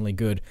exceptionally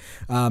good.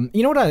 You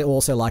know what I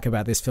also like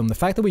about this film? The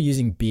fact that we're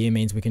using beer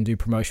means we can do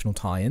promotional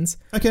tie-ins.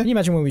 Okay. Can you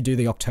imagine when we do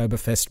the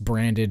Oktoberfest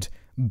branded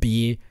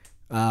beer?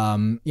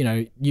 You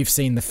know, you've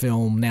seen the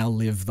film Now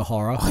Live the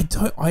Horror.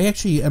 I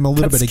actually am a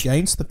little bit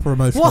against the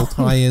promotional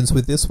tie-ins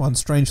with this one,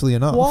 strangely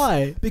enough.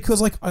 Why?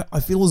 Because like I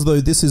feel as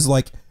though this is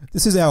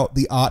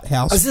the art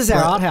house. This is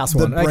our art house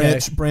one.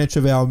 The branch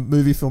of our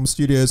movie film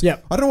studios.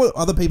 Yep. I don't know what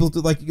other people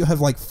do. Like you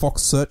have like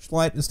Fox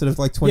Searchlight instead of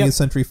like 20th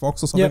Century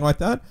Fox or something like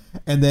that.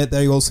 And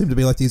they all seem to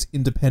be like these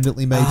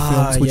independently made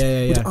films which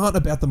aren't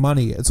about the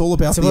money. It's all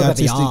about the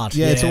artistic. The art.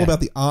 It's all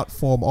about the art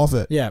form of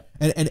it. Yeah.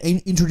 And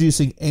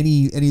introducing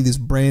any of this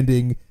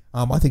branding,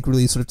 I think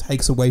really sort of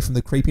takes away from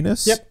the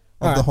creepiness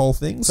of the whole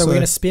thing. So we're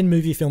going to spin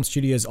Movie Film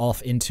Studios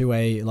off into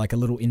a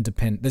little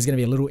independent... There's going to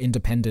be a little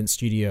independent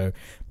studio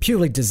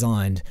purely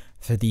designed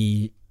for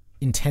the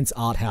intense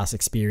art house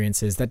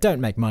experiences that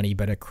don't make money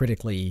but are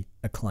critically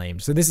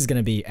acclaimed. So this is going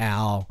to be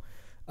our...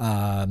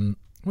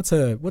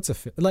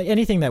 like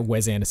anything that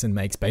Wes Anderson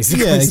makes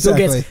basically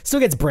still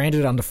gets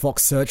branded under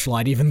Fox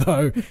Searchlight, even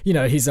though, you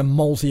know, he's a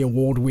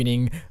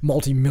multi-award-winning,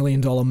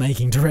 multi-million-dollar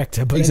making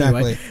director. But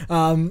anyway,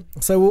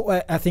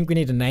 so I think we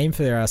need a name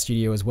for our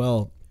studio as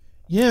well.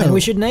 Yeah. And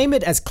we should name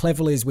it as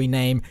cleverly as we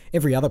name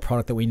every other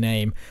product that we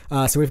name.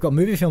 So we've got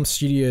Movie Film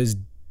Studios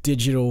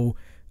Digital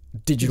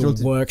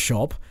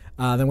Workshop.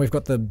 Then we've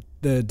got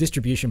the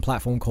distribution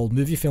platform called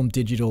Movie Film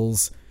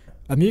Digital's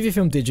Movie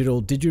Film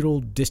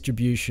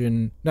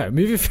Distribution. No,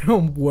 Movie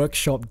Film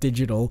Workshop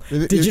Digital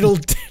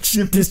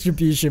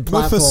distribution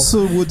platform.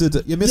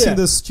 You're missing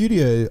the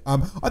studio.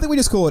 I think we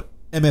just call it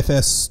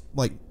MFS,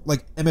 like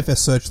MFS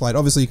Searchlight.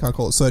 Obviously, you can't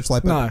call it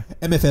Searchlight, but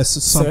MFS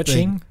something.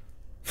 Searching.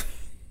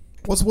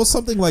 What's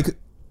something like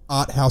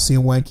art housey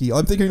and wanky?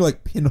 I'm thinking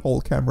like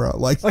Pinhole Camera.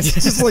 Like it's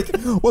just like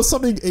what's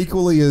something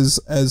equally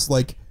as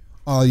like,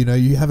 oh, you know,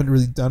 you haven't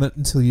really done it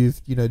until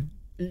you've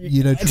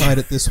tried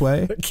it this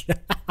way.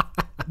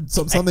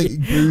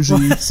 Something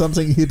bougie,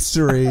 something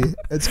hipstery.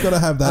 It's got to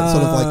have that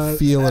sort of like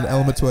feel and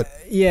element to it.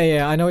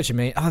 Yeah, I know what you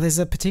mean. Oh, there's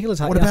a particular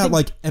type. What about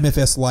like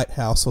MFS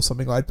Lighthouse or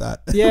something like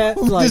that? Yeah,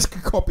 like,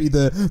 just copy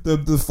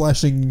the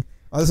flashing.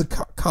 There's a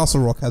Castle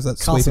Rock has that.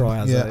 Castle Rock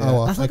has that. Yeah.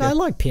 Oh, I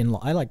like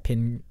Pinlight. I like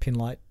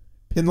Pinlight.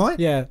 Pinlight?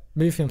 Yeah,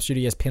 Movie Film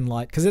Studios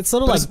Pinlight, because it's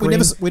sort of like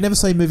we never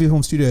say Movie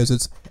Film Studios.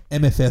 It's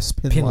MFS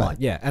Pinlight.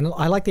 Yeah, and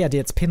I like the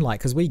idea it's Pinlight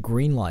because we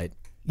greenlight.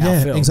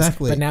 Our films,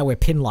 exactly. But now we're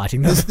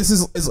pinlighting them. This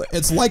is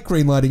it's like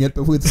greenlighting it,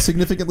 but with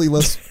significantly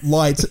less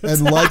light,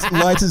 and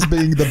light is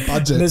being the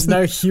budget. There's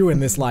no hue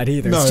in this light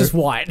either. No. It's just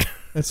white.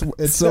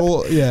 It's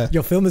all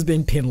Your film is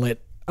being pinlit.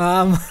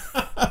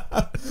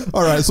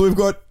 All right, so we've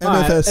got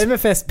MFS.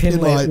 MFS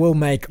Pinlight will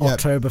make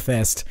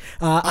Oktoberfest.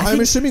 I'm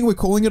assuming we're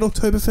calling it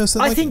Oktoberfest.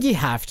 I think you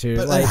have to.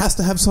 But it has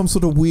to have some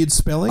sort of weird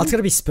spelling. It's got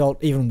to be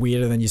spelt even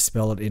weirder than you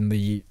spell it in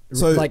the...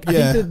 So, I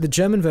think the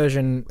German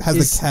version has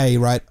the K,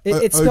 right?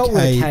 It's spelled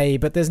with a K,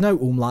 but there's no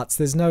umlauts.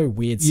 There's no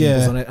weird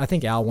symbols on it. I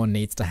think our one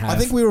needs to have... I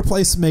think we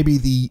replace maybe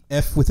the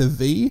F with a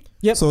V.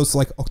 Yep. So it's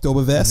like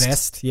Oktoberfest.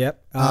 Vest,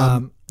 yep.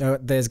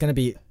 There's going to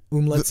be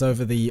umlauts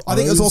over the O's. I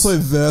think it's also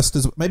versed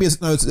as... Maybe it's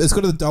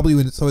got a W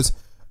in it, so it's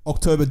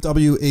October,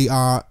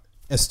 WERST.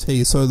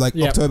 ST, so like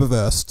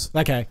Oktoberfest.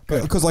 Okay,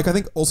 good. Because like I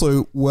think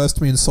also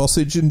Wurst means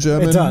sausage in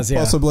German, it does,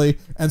 possibly.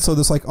 And so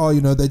there's like, oh,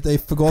 you know, they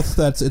forgot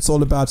that it's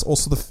all about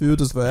also the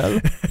food as well.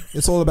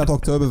 It's all about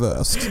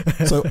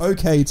Oktoberfest. So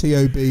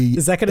OKTOB.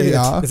 Is that going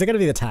to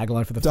be the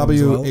tagline for the film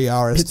as well?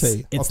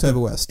 WERST,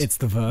 Oktoberfest. It's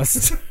the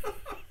verst.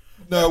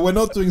 No, we're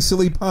not doing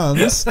silly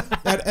puns.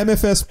 At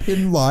MFS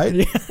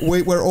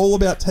Pinlight, we're all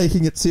about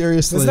taking it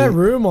seriously. There's no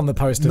room on the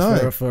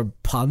poster for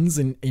puns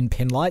in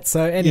Pinlight.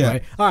 So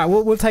anyway, all right,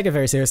 we'll take it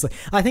very seriously.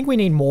 I think we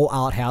need more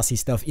art housey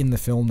stuff in the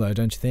film, though,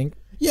 don't you think?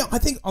 Yeah, I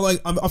think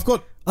I've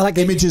got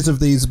images of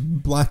these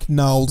black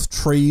gnarled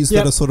trees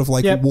that are sort of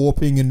like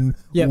warping and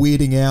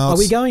weirding out. Are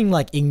we going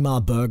like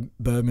Ingmar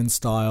Bergman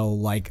style,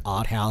 like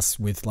art house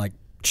with like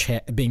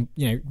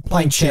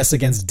playing chess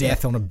against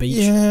death on a beach?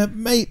 Yeah,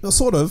 mate,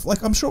 sort of.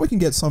 Like, I'm sure we can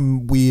get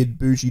some weird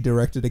bougie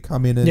director to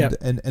come in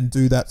and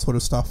do that sort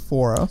of stuff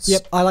for us.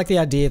 Yep, I like the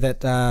idea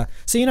that.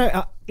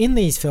 In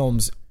these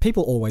films,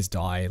 people always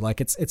die.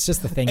 Like it's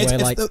just the thing where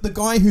like the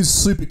guy who's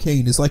super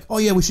keen is like, oh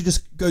yeah, we should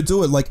just go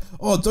do it. Like,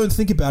 oh, don't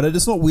think about it.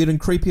 It's not weird and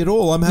creepy at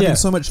all. I'm having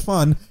so much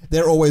fun.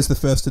 They're always the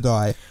first to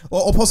die,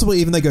 or possibly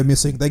even they go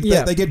missing. They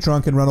get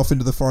drunk and run off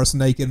into the forest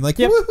naked. And like,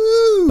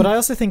 woohoo! But I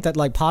also think that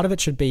like part of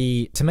it should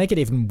be to make it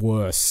even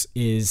worse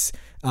is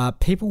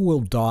people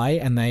will die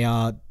and they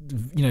are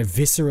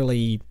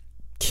viscerally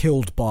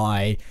killed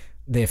by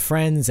their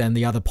friends and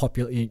the other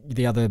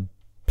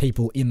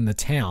people in the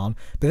town,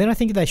 but then I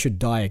think they should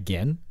die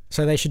again.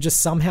 So they should just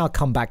somehow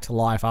come back to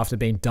life after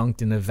being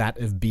dunked in a vat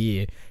of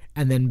beer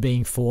and then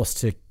being forced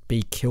to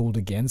be killed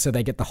again. So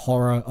they get the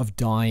horror of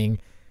dying,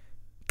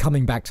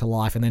 coming back to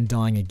life, and then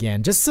dying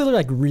again. Just sort of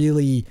like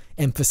really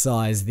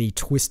emphasize the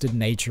twisted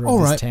nature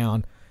of this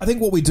town. I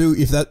think what we do,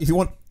 if you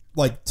want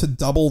like to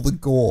double the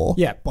gore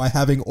by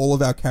having all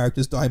of our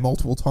characters die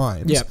multiple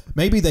times.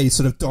 Maybe they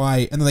sort of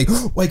die and then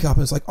they wake up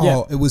and it's like,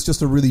 it was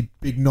just a really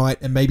big night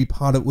and maybe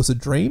part of it was a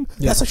dream.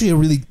 That's actually a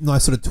really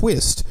nice sort of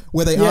twist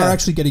where they are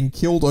actually getting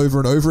killed over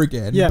and over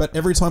again. But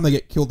every time they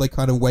get killed, they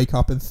kind of wake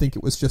up and think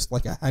it was just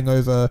like a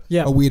hangover,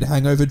 a weird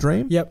hangover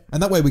dream.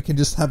 And that way we can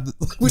just have,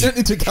 we don't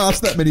need to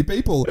cast that many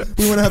people.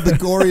 We want to have the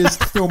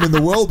goriest film in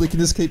the world. We can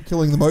just keep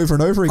killing them over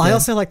and over again. I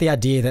also like the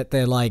idea that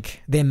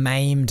they're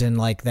maimed and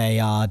like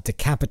they are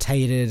decapitated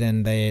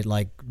and their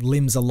like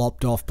limbs are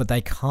lopped off, but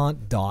they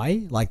can't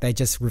die. Like they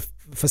just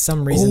for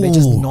some reason they're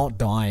just not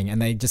dying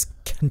and they just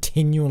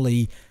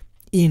continually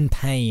in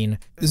pain.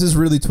 This is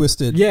really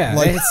twisted. Yeah,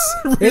 like,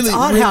 it's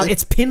art house.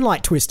 It's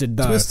Pinlight twisted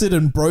though. Twisted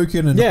and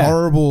broken and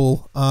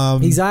horrible.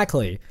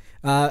 Exactly.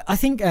 I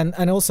think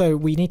and also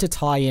we need to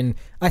tie in.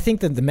 I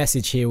think that the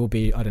message here will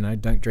be, I don't know,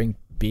 don't drink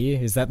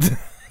beer. Is that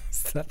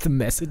the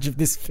message of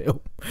this film?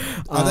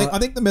 I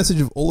think the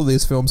message of all of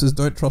these films is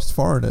don't trust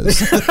foreigners.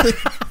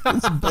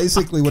 That's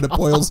basically what it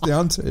boils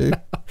down to.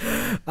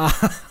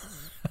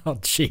 Oh,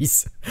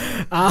 jeez.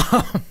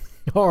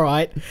 All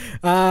right.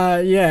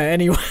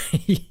 Anyway.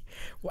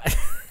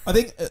 I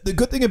think the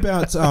good thing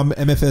about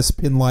MFS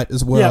Pinlight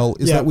as well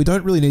is that we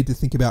don't really need to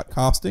think about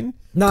casting.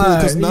 No,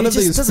 because none of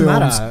these films.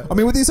 Matter. I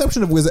mean, with the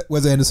exception of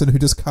Wes Anderson, who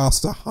just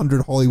cast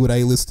 100 Hollywood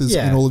A-listers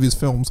in all of his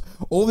films,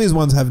 all of these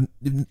ones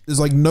there's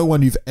like no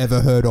one you've ever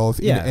heard of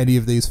in any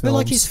of these films. But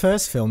like his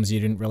first films, you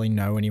didn't really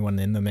know anyone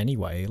in them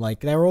anyway.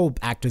 Like they were all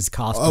actors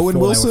cast. Owen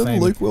Wilson,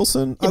 Luke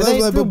Wilson,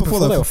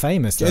 before they were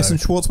famous. Jason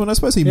Schwartzman. I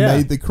suppose he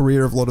made the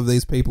career of a lot of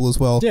these people as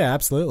well. Yeah,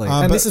 absolutely.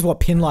 And this is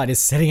what Pinlight is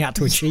setting out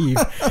to achieve: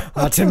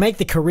 to make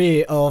the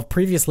career of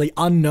previously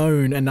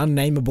unknown and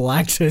unnameable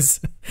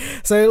actors.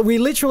 So we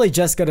literally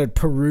just got to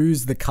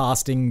peruse the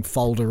casting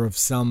folder of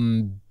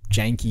some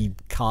janky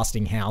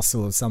casting house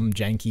or some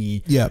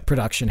janky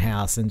production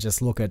house and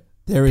just look at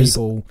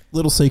people.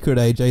 Little secret,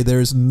 AJ,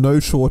 there is no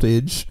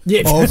shortage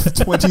of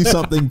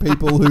 20-something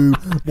people who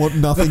want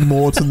nothing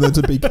more than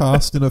to be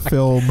cast in a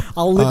film.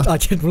 I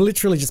could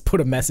literally just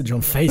put a message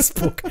on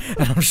Facebook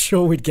and I'm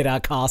sure we'd get our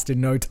cast in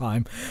no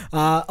time.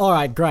 All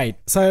right, great.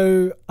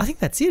 So I think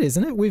that's it,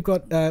 isn't it? We've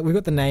got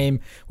the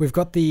name. We've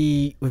got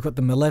the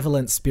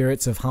malevolent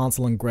spirits of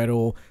Hansel and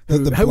Gretel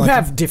who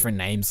have different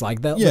names.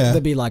 Like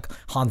they'll be like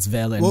Hans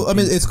Velen. Well, I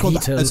mean, it's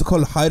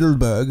called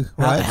Heidelberg,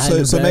 right?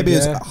 So maybe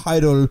it's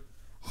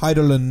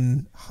Heidel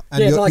and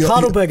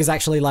Heidelberg is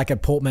actually like a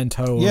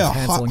portmanteau of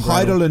Hansel and Gretel.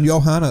 Heidel and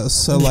Johannes.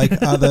 So like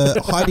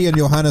the Heidi and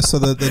Johannes are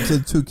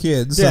the two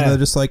kids, and they're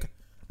just like,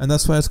 and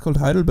that's why it's called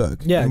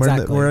Heidelberg. Yeah,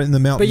 exactly. We're in the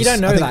mountains. But you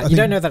don't know that. You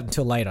don't know that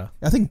until later.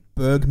 I think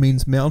Berg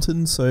means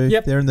mountain, so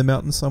they're in the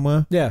mountains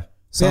somewhere. Yeah.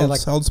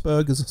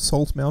 Salzburg is a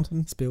salt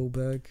mountain.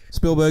 Spielberg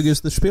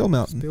is the Spiel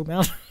Mountain.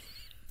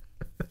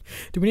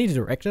 Do we need a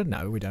director?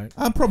 No, we don't.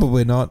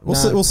 Probably not.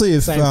 We'll see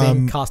if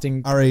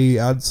casting Ari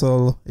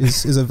Adsel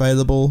is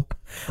available.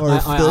 Or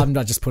I'm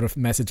not just put a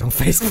message on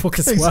Facebook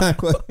as well.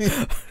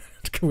 Exactly.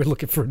 We're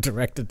looking for a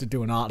director to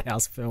do an art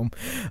house film.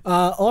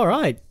 All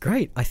right,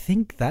 great. I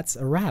think that's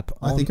a wrap.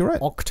 I think you're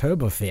right.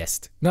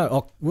 Oktoberfest.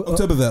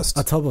 Oktoberfest.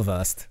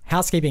 Oktoberfest.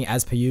 Housekeeping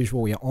as per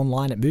usual. We are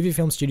online at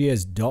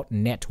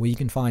moviefilmstudios.net where you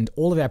can find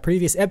all of our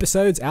previous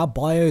episodes, our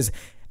bios,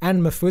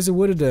 and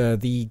Mafuzawudada,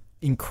 the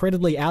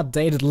incredibly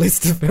outdated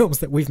list of films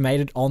that we've made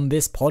it on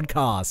this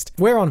podcast.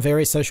 We're on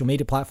various social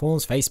media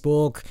platforms,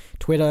 Facebook,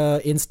 Twitter,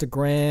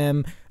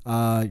 Instagram,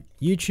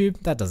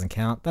 YouTube. That doesn't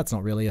count. That's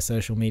not really a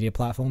social media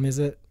platform, is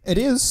it? It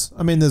is.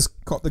 I mean, there's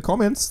the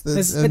comments.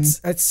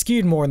 It's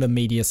skewed more on the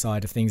media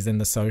side of things than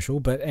the social.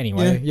 But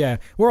anyway, yeah,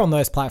 we're on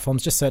those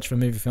platforms. Just search for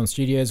Movie Film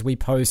Studios. We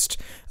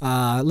post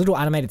little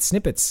animated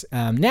snippets,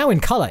 now in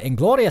color, in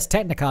glorious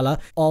Technicolor,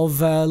 of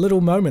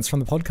little moments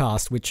from the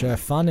podcast, which are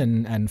fun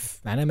and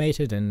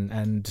animated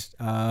and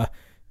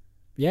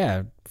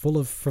full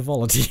of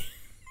frivolity.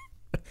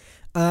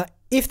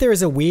 If there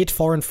is a weird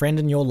foreign friend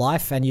in your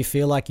life and you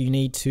feel like you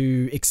need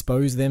to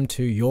expose them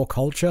to your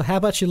culture, how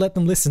about you let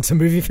them listen to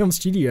Movie Film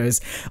Studios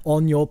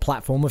on your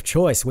platform of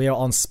choice? We are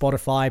on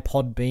Spotify,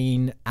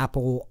 Podbean,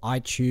 Apple,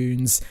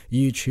 iTunes,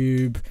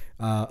 YouTube,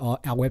 our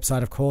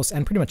website, of course,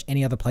 and pretty much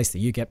any other place that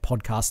you get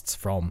podcasts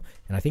from.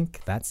 And I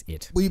think that's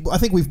it. I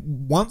think we've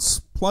once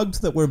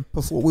plugged that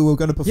we were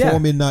going to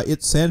perform in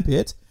It's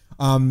Sandpit.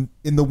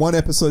 In the one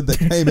episode that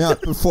came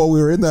out before we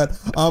were in that,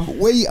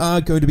 we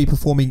are going to be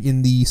performing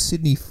in the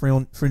Sydney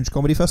Fringe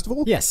Comedy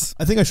Festival. Yes.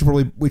 I think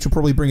we should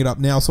probably bring it up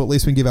now, so at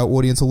least we can give our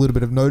audience a little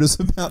bit of notice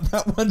about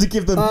that one, to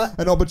give them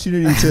an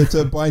opportunity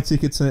to buy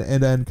tickets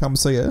and come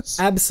see us.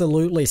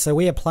 Absolutely. So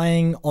we are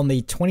playing on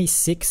the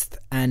 26th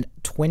and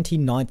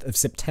 29th of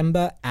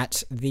September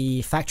at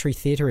the Factory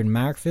Theatre in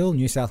Marrickville,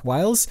 New South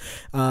Wales.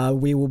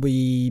 We will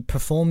be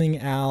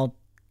performing our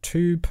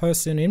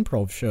 2-person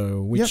improv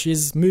show, which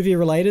is movie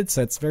related,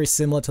 so it's very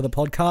similar to the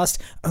podcast,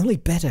 only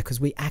better because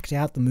we act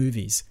out the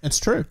movies. It's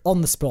true. On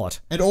the spot.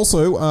 And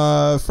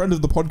also, friend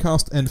of the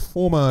podcast and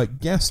former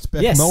guest,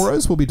 Beth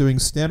Melrose, will be doing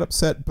stand-up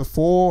set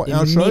before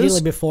our shows.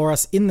 Immediately before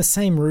us, in the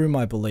same room,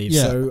 I believe.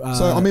 Yeah. So,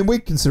 I mean, we're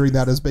considering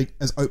that as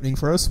opening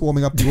for us,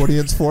 warming up the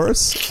audience for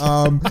us.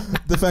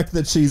 The fact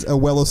that she's a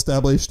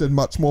well-established and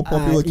much more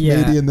popular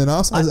comedian than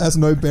us has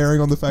no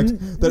bearing on the fact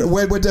that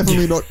we're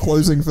definitely not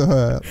closing for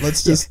her.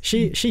 Let's just...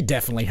 She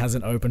definitely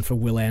hasn't opened for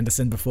Will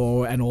Anderson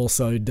before, and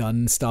also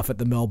done stuff at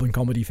the Melbourne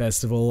Comedy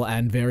Festival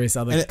and various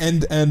other...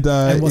 And in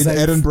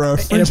Edinburgh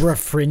Fringe... Edinburgh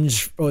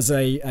Fringe was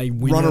a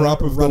winner,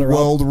 runner-up of the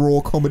World Raw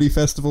Comedy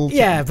Festival.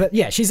 Yeah, but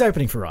she's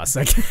opening for us.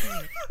 Okay.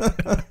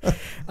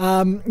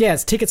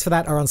 Tickets for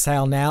that are on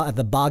sale now at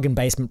the bargain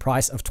basement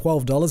price of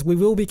 $12. We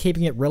will be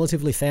keeping it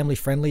relatively family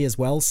friendly as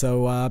well,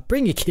 so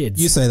bring your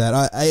kids. You say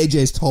that.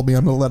 AJ's told me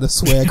I'm not allowed to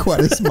swear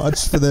quite as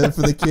much for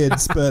the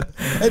kids, but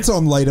it's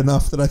on late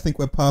enough that I think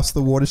we're past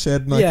the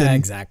watershed. And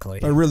exactly.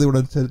 If I really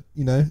wanted to,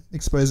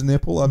 expose a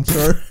nipple, I'm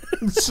sure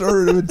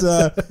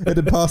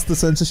it'd pass the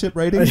censorship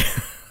rating.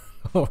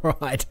 All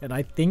right, and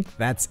I think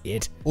that's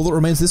it. All that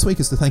remains this week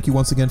is to thank you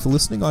once again for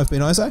listening. I've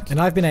been Isaac. And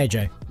I've been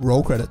AJ.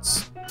 Roll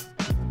credits.